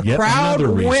by it. The crowd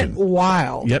went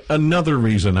wild. Yet another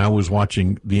reason I was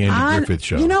watching the Andy Griffith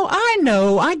Show.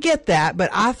 I get that, but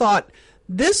I thought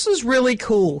this was really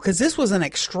cool because this was an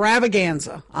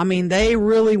extravaganza. I mean, they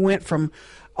really went from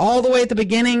all the way at the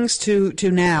beginnings to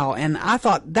now. And I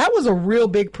thought that was a real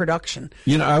big production.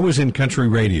 I was in country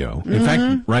radio. In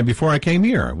fact, right before I came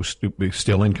here, I was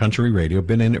still in country radio,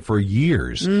 been in it for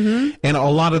years. Mm-hmm. And a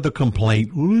lot of the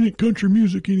complaint, it ain't country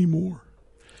music anymore.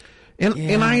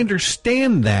 And I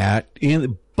understand that,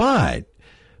 but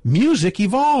music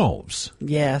evolves.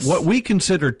 Yes. What we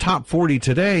consider top 40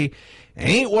 today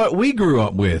ain't what we grew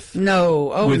up with.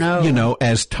 No. No.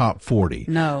 As top 40.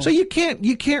 No. So you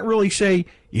can't really say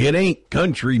it ain't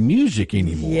country music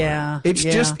anymore. Yeah. It's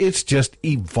just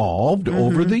evolved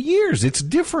over the years. It's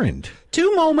different.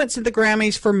 2 moments at the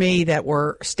Grammys for me that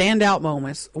were standout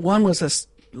moments. One was a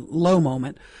low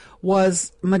moment,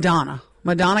 was Madonna.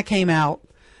 Madonna came out,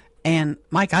 and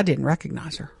Mike, I didn't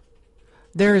recognize her.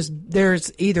 There's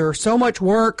either so much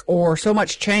work or so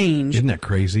much change. Isn't that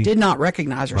crazy? Did not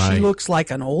recognize her. Right. She looks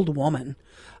like an old woman.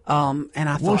 And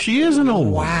I thought, well, she is an old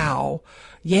woman. Wow.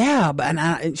 Yeah,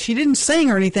 but she didn't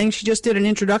sing or anything. She just did an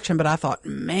introduction. But I thought,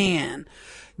 man,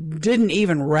 didn't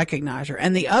even recognize her.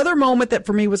 And the other moment that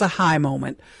for me was a high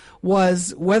moment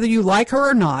was, whether you like her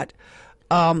or not,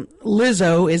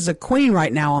 Lizzo is a queen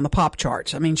right now on the pop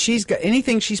charts. I mean, she's got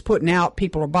anything she's putting out,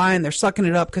 people are buying, they're sucking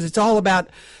it up because it's all about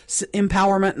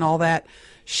empowerment and all that.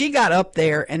 She got up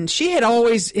there, and she had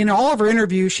always, in all of her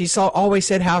interviews, always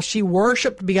said how she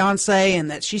worshipped Beyonce and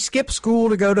that she skipped school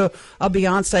to go to a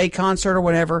Beyonce concert or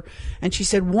whatever. And she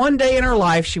said one day in her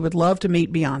life she would love to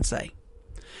meet Beyonce.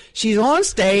 She's on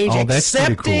stage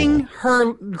accepting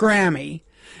her Grammy,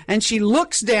 and she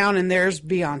looks down, and there's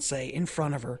Beyonce in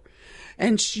front of her.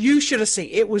 And you should have seen.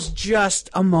 It was just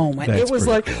a moment. That's it was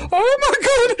like, cool. oh my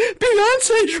God,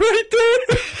 Beyonce's right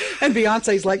there. And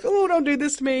Beyonce's like, oh, don't do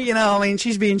this to me. You know, I mean,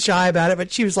 she's being shy about it,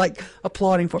 but she was like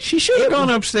applauding for. She should have gone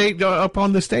up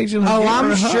on the stage and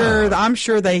I'm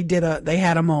sure they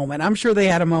had a moment. I'm sure they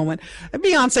had a moment. And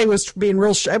Beyonce was being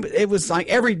real. It was like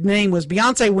every name was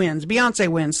Beyonce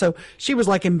wins. So she was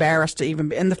like embarrassed to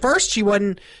even. And the first she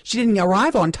didn't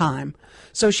arrive on time,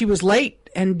 so she was late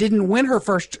and didn't win her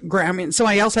first Grammy. And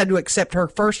somebody else had to accept her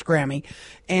first Grammy,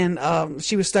 and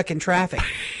she was stuck in traffic.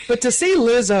 But to see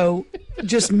Lizzo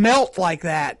just melt like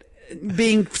that,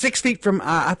 being 6 feet from,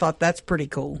 I thought that's pretty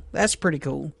cool. That's pretty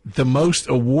cool. The most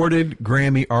awarded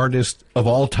Grammy artist of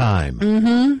all time.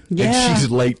 Mm-hmm. Yeah. And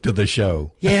she's late to the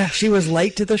show. Yeah, she was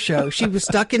late to the show. She was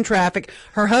stuck in traffic.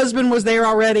 Her husband was there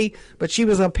already, but she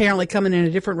was apparently coming in a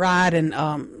different ride,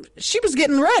 and she was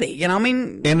getting ready. You know, I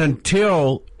mean. And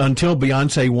until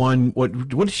Beyonce won, what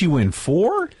did she win?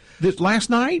 4? This last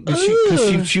night?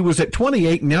 Because she was at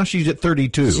 28, and now she's at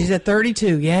 32. She's at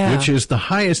 32, yeah. Which is the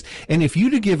highest. And if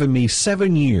you'd have given me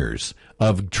 7 years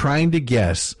of trying to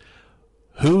guess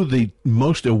who the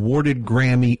most awarded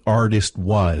Grammy artist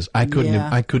was, I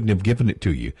couldn't have given it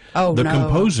to you. Oh, the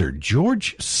composer,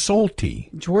 George Solti.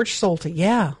 George Solti,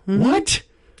 yeah. Mm-hmm. What?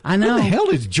 I know. Who the hell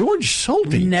is George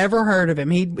Solti? Never heard of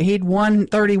him. He'd won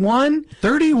 31.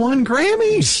 31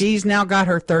 Grammys. She's now got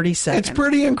her 32nd. It's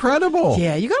pretty incredible.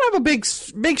 Yeah, you got to have a big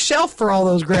shelf for all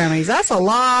those Grammys. That's a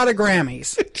lot of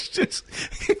Grammys. It's just,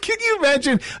 can you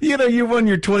imagine, you won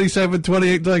your 27,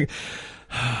 28, like,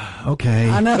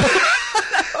 okay. I know.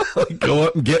 Go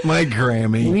up and get my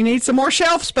Grammy. We need some more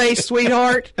shelf space,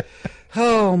 sweetheart.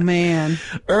 Oh, man.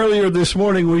 Earlier this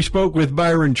morning, we spoke with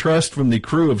Byron Trust from the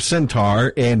crew of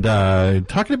Centaur and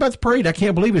talking about the parade. I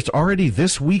can't believe it's already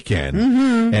this weekend.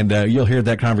 Mm-hmm. And you'll hear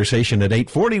that conversation at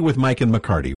 8:40 with Mike and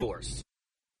McCarty.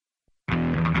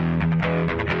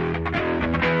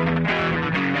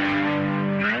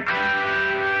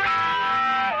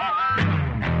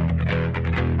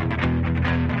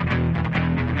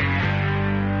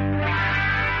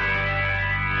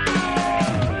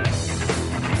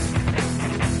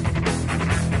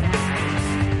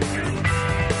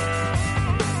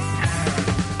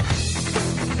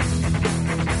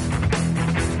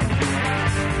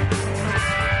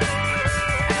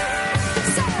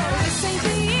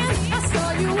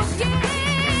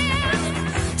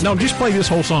 No, just play this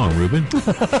whole song, Ruben.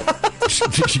 Let's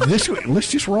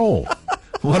just roll.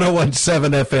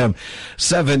 101.7 FM,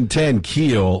 710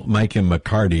 Keel, Mike and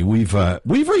McCarty.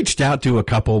 We've reached out to a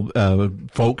couple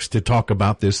folks to talk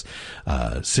about this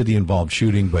city-involved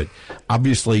shooting, but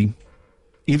obviously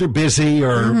either busy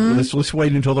or let's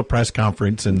wait until the press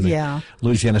conference. And the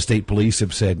Louisiana State Police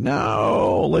have said,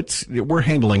 no, we're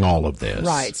handling all of this.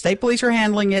 Right. State police are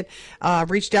handling it.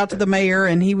 Reached out to the mayor,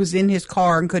 and he was in his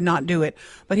car and could not do it.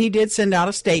 But he did send out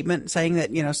a statement saying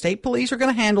that, state police are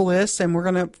going to handle this, and we're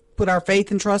going to put our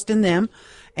faith and trust in them.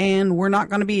 And we're not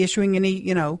going to be issuing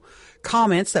any,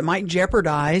 comments that might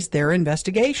jeopardize their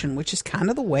investigation, which is kind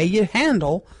of the way you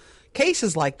handle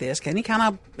cases like this. Any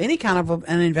kind of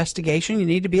an investigation, you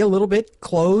need to be a little bit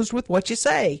closed with what you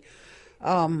say.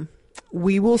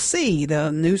 We will see.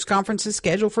 The news conference is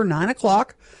scheduled for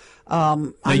 9:00.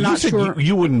 I'm not sure.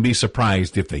 You wouldn't be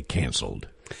surprised if they canceled.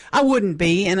 I wouldn't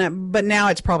be, but now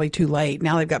it's probably too late.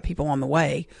 Now they've got people on the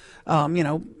way.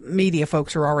 Media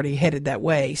folks are already headed that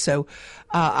way. So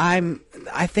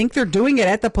I think they're doing it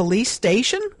at the police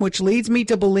station, which leads me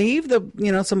to believe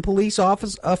some police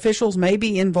officials may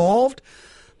be involved,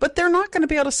 but they're not going to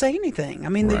be able to say anything. I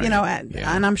mean, right.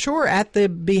 And I'm sure at the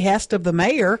behest of the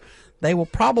mayor, they will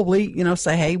probably,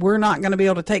 say, hey, we're not going to be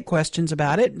able to take questions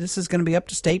about it. This is going to be up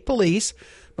to state police,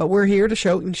 but we're here to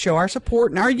show our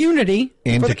support and our unity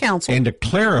for the council. And to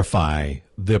clarify,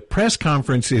 the press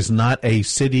conference is not a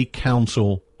city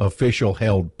council official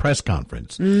held press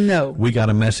conference. No. We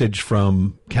got a message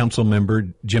from council member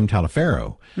Jim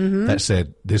Talaferro that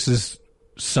said this is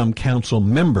some council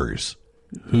members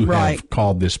who have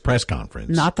called this press conference.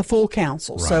 Not the full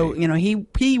council. Right. So,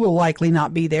 he will likely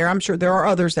not be there. I'm sure there are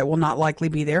others that will not likely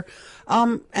be there.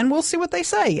 And we'll see what they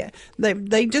say.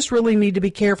 They just really need to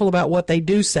be careful about what they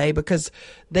do say because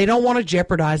they don't want to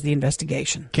jeopardize the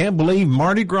investigation. Can't believe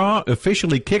Mardi Gras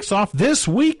officially kicks off this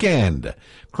weekend.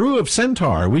 Crew of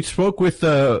Centaur. We spoke with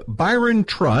Byron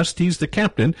Trust. He's the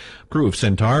captain. Crew of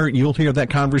Centaur. You'll hear that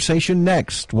conversation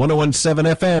next.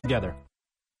 101.7 FM. Together.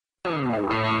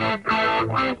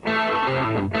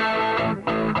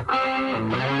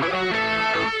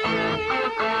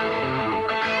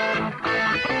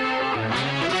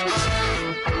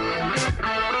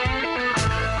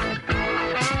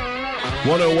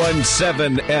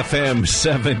 1017 FM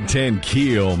 710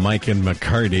 Keel, Mike and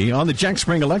McCarty. On the Jack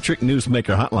Spring Electric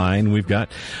Newsmaker Hotline, we've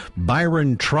got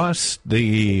Byron Truss,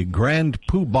 the Grand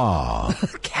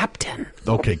Poobah. Captain.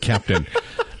 Okay, Captain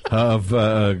of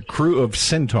Crew of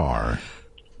Centaur.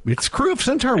 It's Crew of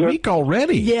Centaur week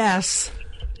already. Yes.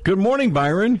 Good morning,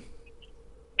 Byron.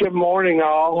 Good morning,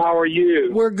 all. How are you?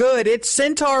 We're good. It's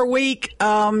Centaur Week.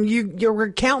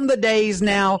 You're counting the days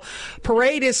now.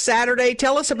 Parade is Saturday.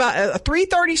 Tell us about a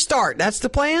 3:30 start. That's the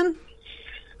plan?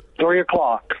 3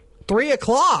 o'clock. 3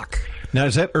 o'clock. Now,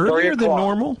 is that earlier than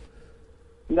normal?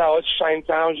 No, it's the same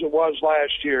time as it was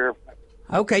last year.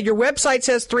 Okay, your website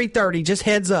says 3:30. Just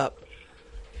heads up.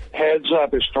 Heads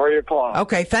up, it's 3 o'clock.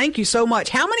 Okay, thank you so much.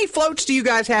 How many floats do you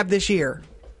guys have this year?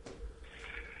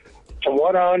 From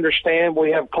what I understand, we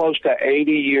have close to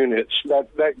 80 units. That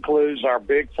includes our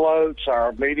big floats,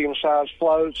 our medium-sized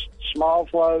floats, small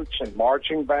floats, and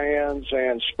marching bands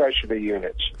and specialty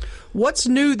units. What's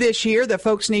new this year that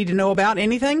folks need to know about?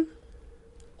 Anything?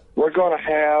 We're going to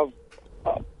have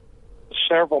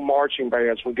several marching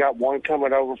bands. We got one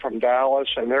coming over from Dallas,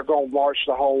 and they're going to march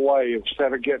the whole way.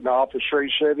 Instead of getting off at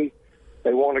Shree City,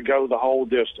 they want to go the whole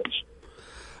distance.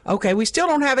 Okay, we still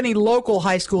don't have any local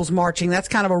high schools marching. That's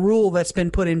kind of a rule that's been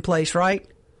put in place, right?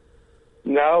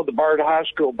 No, the Byrd High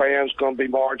School band's going to be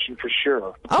marching for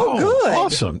sure. Oh, good.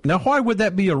 Awesome. Now, why would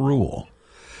that be a rule?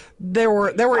 There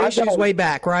were issues way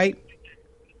back, right?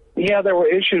 Yeah, there were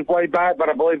issues way back, but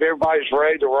I believe everybody's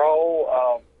ready to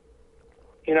roll.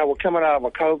 We're coming out of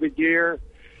a COVID year,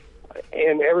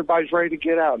 and everybody's ready to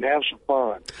get out and have some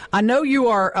fun. I know you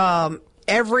are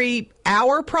every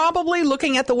hour probably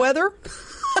looking at the weather.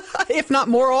 If not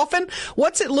more often.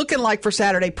 What's it looking like for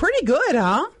Saturday? Pretty good,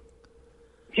 huh?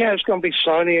 Yeah, it's going to be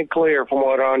sunny and clear from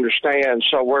what I understand.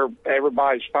 So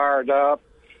everybody's fired up.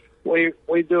 We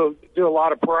do a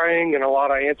lot of praying and a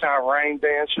lot of anti-rain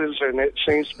dances, and it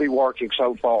seems to be working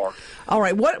so far. All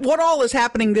right, what all is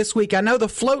happening this week? I know the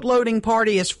float loading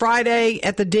party is Friday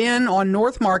at the Den on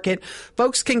North Market.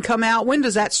 Folks can come out. When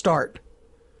does that start?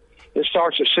 It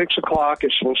starts at 6 o'clock.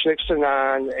 It's from 6 to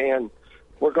 9, and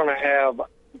we're going to have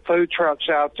food trucks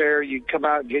out there. You can come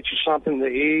out and get you something to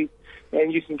eat,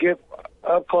 and you can get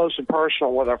up close and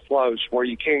personal with our floats, where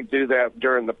you can't do that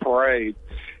during the parade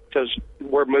because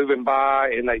we're moving by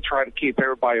and they try to keep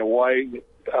everybody away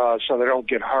so they don't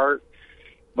get hurt.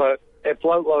 But at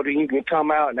float loading, you can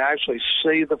come out and actually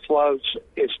see the floats.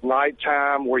 It's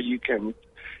nighttime where you can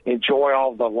enjoy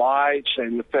all the lights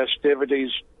and the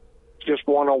festivities just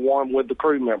one-on-one with the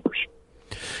crew members.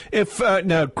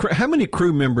 Now, how many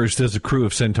crew members does the Crew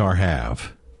of Centaur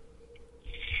have?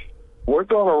 We're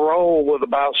going to roll with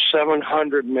about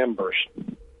 700 members.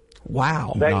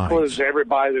 Wow. That nice. includes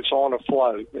everybody that's on a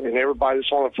float, and everybody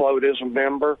that's on a float is a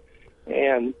member,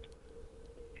 and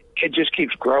it just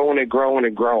keeps growing and growing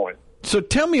and growing. So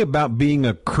tell me about being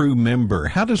a crew member.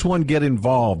 How does one get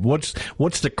involved? What's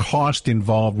the cost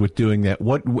involved with doing that?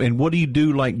 What do you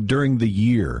do like during the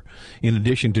year in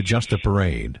addition to just a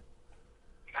parade?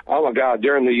 Oh my God!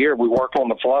 During the year, we work on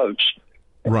the floats.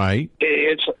 Right.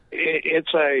 It's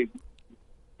a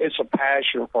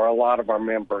passion for a lot of our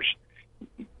members.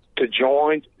 To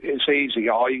join, it's easy.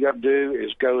 All you got to do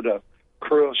is go to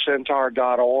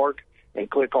crewofcentaur.org and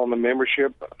click on the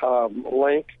membership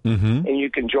link, and you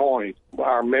can join.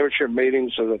 Our membership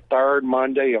meetings are the third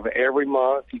Monday of every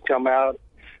month. You come out,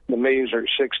 the meetings are at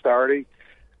 6:30.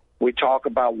 We talk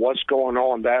about what's going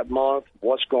on that month,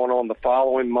 what's going on the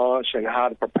following months, and how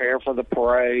to prepare for the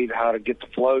parade, how to get the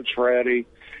floats ready.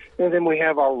 And then we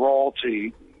have our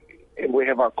royalty, and we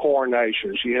have our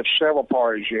coronations. You have several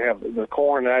parties. You have the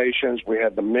coronations. We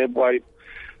have the midway.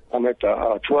 I'm at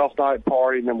the 12th night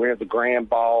party, and then we have the grand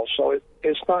ball. So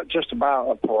it's not just about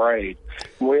a parade.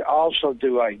 We also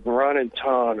do a running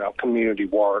ton of community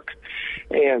work,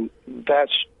 and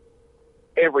that's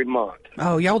every month.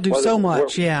 Oh, y'all do so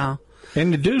much, yeah.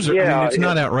 And the dues are, it's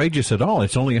not outrageous at all.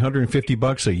 It's only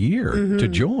 $150 a year to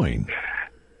join.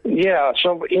 Yeah,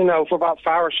 so, for about $500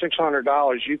 or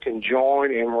 $600, you can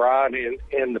join and ride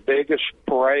in the biggest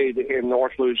parade in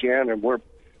North Louisiana. And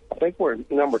I think we're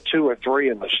number 2 or 3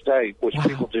 in the state, which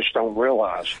people just don't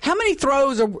realize. How many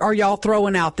throws are y'all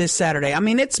throwing out this Saturday? I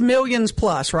mean, it's millions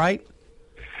plus, right?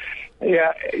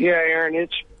 Yeah, Aaron,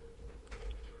 it's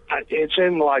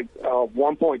in like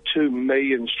 1.2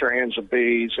 million strands of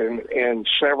beads and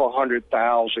several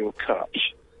 100,000 cups.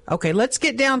 Okay, let's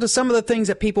get down to some of the things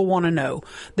that people want to know.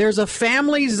 There's a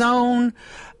family zone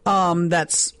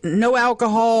that's no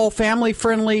alcohol, family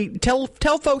friendly. Tell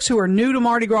folks who are new to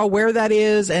Mardi Gras where that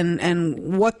is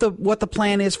and what the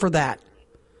plan is for that.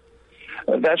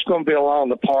 That's going to be along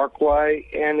the Parkway,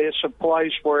 and it's a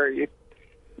place where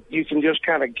you can just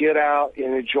kind of get out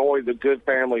and enjoy the good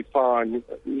family fun.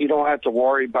 You don't have to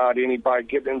worry about anybody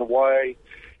getting in the way.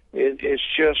 It's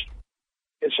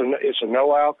a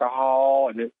no alcohol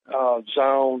and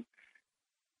zone,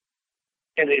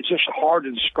 and it's just hard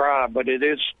to describe. But it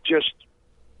is just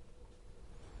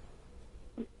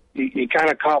you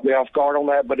kind of caught me off guard on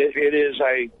that. But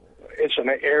it's an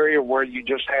area where you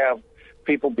just have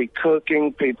people be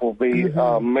cooking, people be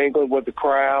mingling with the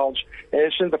crowds. And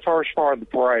it's in the first part of the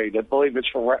parade. I believe it's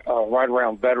right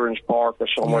around Veterans Park or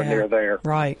somewhere near there.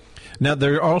 Right. Now,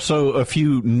 there are also a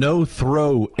few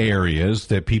no-throw areas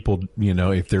that people,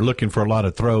 if they're looking for a lot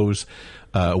of throws,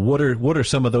 what are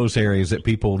some of those areas that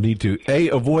people need to,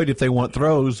 avoid if they want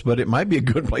throws, but it might be a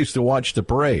good place to watch the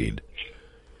parade?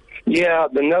 Yeah,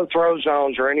 the no-throw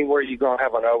zones are anywhere you're going to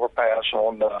have an overpass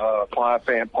on the Clyde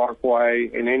Fan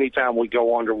Parkway, and anytime we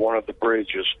go under one of the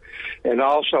bridges. And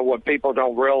also, what people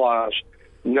don't realize,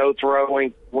 no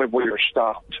throwing when we are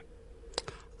stopped.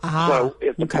 So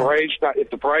if the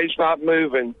parade's not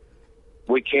moving,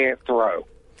 we can't throw.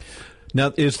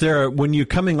 Now, is there, when you're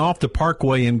coming off the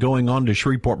Parkway and going on to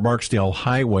Shreveport-Barksdale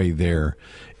Highway there,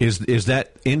 is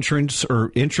that entrance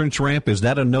ramp, is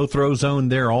that a no-throw zone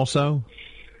there also?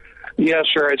 Yes,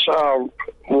 sir. It's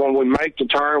when we make the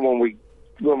turn, when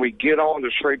we get on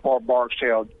to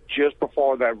Shreveport-Barksdale, just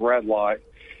before that red light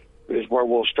is where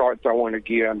we'll start throwing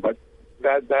again. But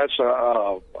that's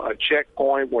a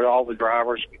checkpoint where all the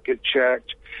drivers get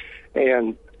checked,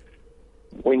 and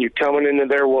when you're coming into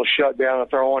there, we'll shut down the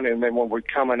throwing, and then when we're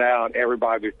coming out,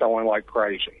 everybody be throwing like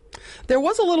crazy. There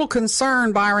was a little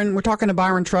concern, Byron, we're talking to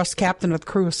Byron Trust, captain of the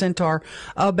Crew of Centaur,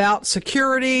 about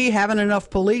security, having enough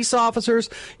police officers.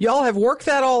 Y'all have worked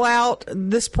that all out.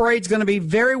 This parade's going to be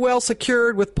very well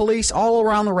secured with police all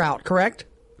around the route, correct?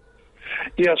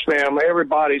 Yes, ma'am.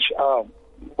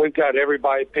 We've got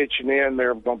everybody pitching in.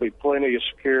 There's going to be plenty of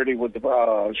security with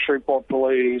the Shreveport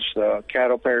Police, the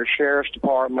Caddo Parish Sheriff's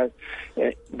Department,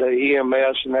 the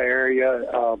EMS in the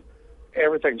area.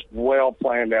 Everything's well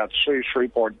planned out. The City of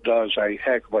Shreveport does a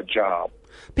heck of a job.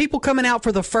 People coming out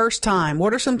for the first time,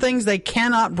 what are some things they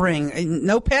cannot bring?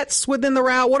 No pets within the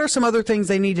route? What are some other things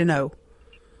they need to know?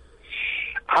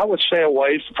 I would stay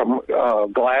away from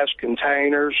glass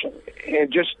containers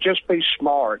and just be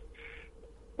smart.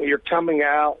 When you're coming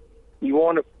out,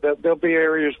 there'll be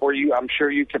areas where I'm sure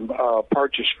you can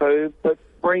purchase food, but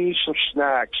bring you some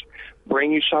snacks,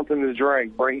 bring you something to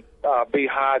drink,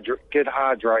 get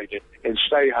hydrated and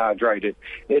stay hydrated.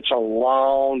 It's a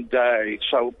long day,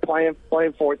 so plan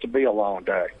for it to be a long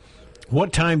day.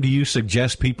 What time do you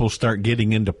suggest people start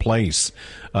getting into place,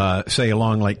 say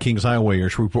along like Kings Highway or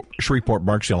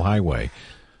Shreveport-Barksdale Highway?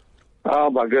 Oh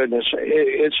my goodness,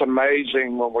 it's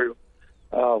amazing when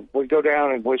we go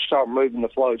down and we start moving the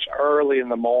floats early in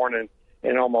the morning,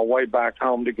 and on my way back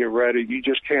home to get ready, you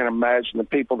just can't imagine the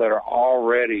people that are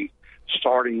already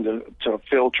starting to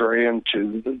filter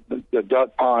into the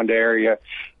duck pond area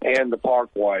and the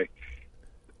parkway.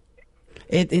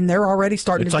 And they're already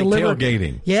starting to deliver. It's like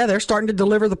tailgating. Yeah, they're starting to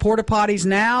deliver the porta potties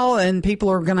now, and people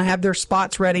are going to have their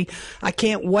spots ready. I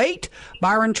can't wait.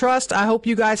 Byron Trust, I hope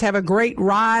you guys have a great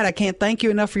ride. I can't thank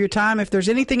you enough for your time. If there's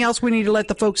anything else we need to let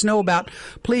the folks know about,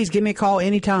 please give me a call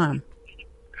anytime.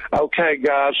 Okay,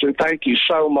 guys, and thank you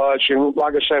so much. And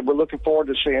like I said, we're looking forward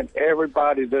to seeing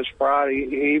everybody this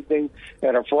Friday evening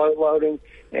at our float loading,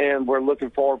 and we're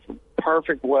looking forward for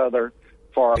perfect weather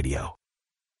for our video.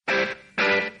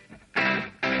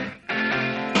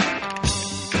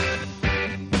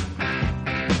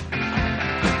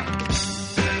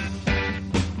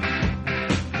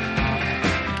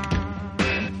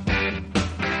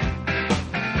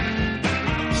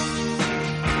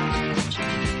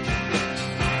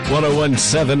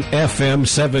 101.7 FM,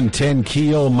 710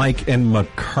 Keel, Mike and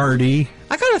McCarty.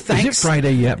 I got to thank... Is it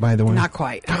Friday yet, by the way? Not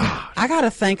quite. I got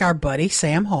to thank our buddy,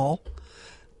 Sam Hall,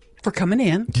 for coming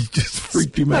in. You just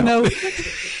freaked him out. I know.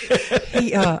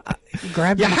 He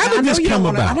grabbed Yeah, my... how did this come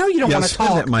about? I know you don't want to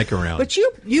talk. Spin that mic around. But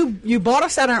you bought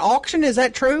us at an auction, is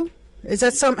that true? Is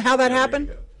that how that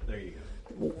happened? There you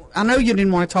go. I know you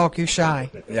didn't want to talk. You're shy.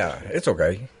 Yeah, it's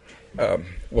okay.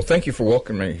 Well, thank you for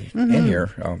welcoming me in here.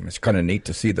 It's kind of neat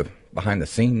to see the behind the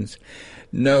scenes.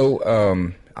 No,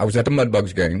 I was at the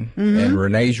Mudbugs game, and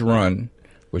Renee's Run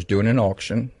was doing an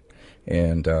auction,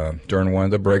 and during one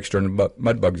of the breaks during the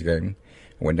Mudbugs game,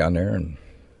 I went down there and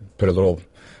put a little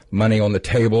money on the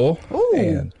table,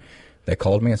 and they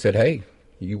called me and said, "Hey,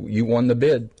 you won the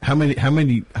bid." How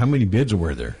many bids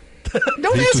were there?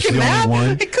 Don't ask him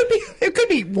that. It could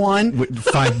be one.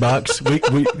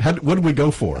 $5. What did we go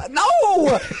for? No,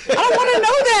 I don't want to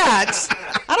know that.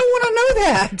 I don't want to know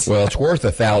that? Well, it's worth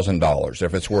 $1,000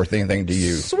 if it's worth anything to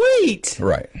you. Sweet.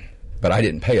 Right. But I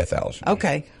didn't pay $1,000.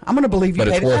 Okay, I'm going to believe you But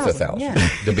paid it's worth $1,000. $1,000 Yeah, to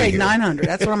you be paid here. $900.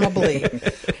 That's what I'm going to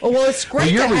believe. Well, it's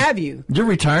great to have you. You're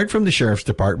retired from the sheriff's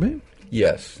department,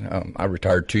 Yes. I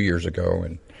retired 2 years ago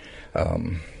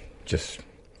and just.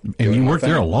 and you worked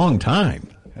there a long time.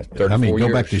 34 I mean, go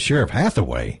back years. to Sheriff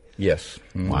Hathaway. Yes.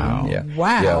 Mhm. Wow. Yeah.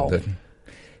 Wow. Yeah, the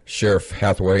Sheriff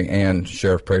Hathaway and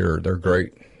Sheriff Prater, they're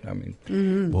great. I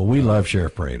mean, Well, we love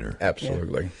Sheriff Prater.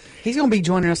 absolutely. He's going to be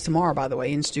joining us tomorrow, by the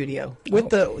way, in studio. With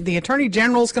the Attorney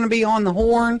General's going to be on the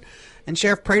horn, and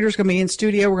Sheriff Prater's going to be in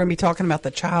studio. We're going to be talking about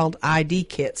the child ID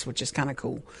kits, which is kind of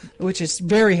cool, which is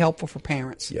very helpful for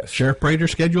parents. Yes. Sheriff Prater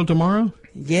scheduled tomorrow?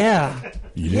 Yeah.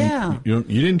 You Yeah. didn't,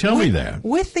 you didn't tell me that.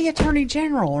 With the Attorney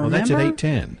General, Well, remember? that's at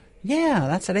 8:10. Yeah,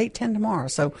 that's at 8:10 tomorrow.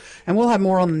 So, and we'll have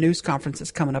more on the news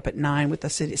conferences coming up at 9 with the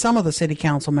city. Some of the city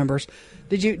council members.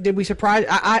 Did we surprise?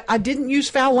 I didn't use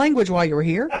foul language while you were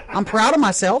here. I'm proud of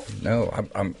myself. No,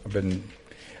 I've been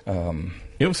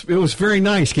It was very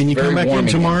nice. Can you very come back in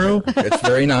warming. tomorrow? It's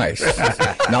very nice.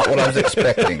 Not what I was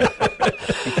expecting.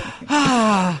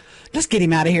 Let's get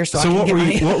him out of here so I So can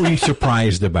get my. what were you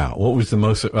surprised about? What was the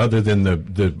most, other than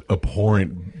the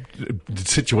abhorrent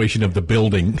situation of the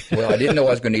building? Well, I didn't know I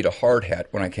was going to need a hard hat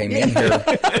when I came in here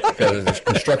because of this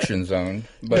construction zone.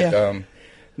 But Yeah.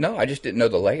 no, I just didn't know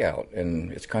the layout,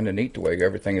 and it's kind of neat the way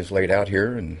everything is laid out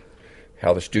here and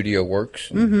how the studio works.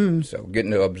 And So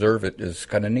getting to observe it is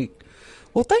kind of neat.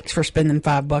 Well, thanks for spending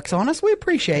 $5 on us. We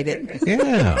appreciate it.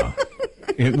 Yeah.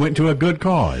 It went to a good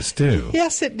cause, too.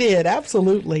 Yes, it did.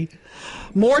 Absolutely.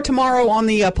 More tomorrow on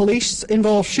the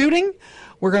police-involved shooting.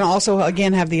 We're going to also,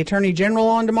 again, have the Attorney General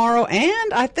on tomorrow.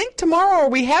 And I think tomorrow,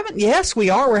 yes, we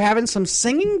are. We're having some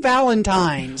singing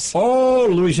Valentines. Oh,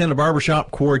 Louisiana Barbershop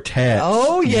Quartet.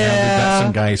 Oh, yeah. We've got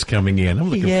some guys coming in. I'm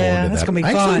looking Yeah, forward to that's that. gonna be I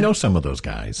actually fun. know some of those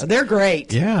guys. They're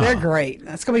great. Yeah. They're great.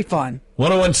 That's going to be fun.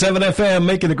 101.7 FM,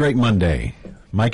 making a great Monday.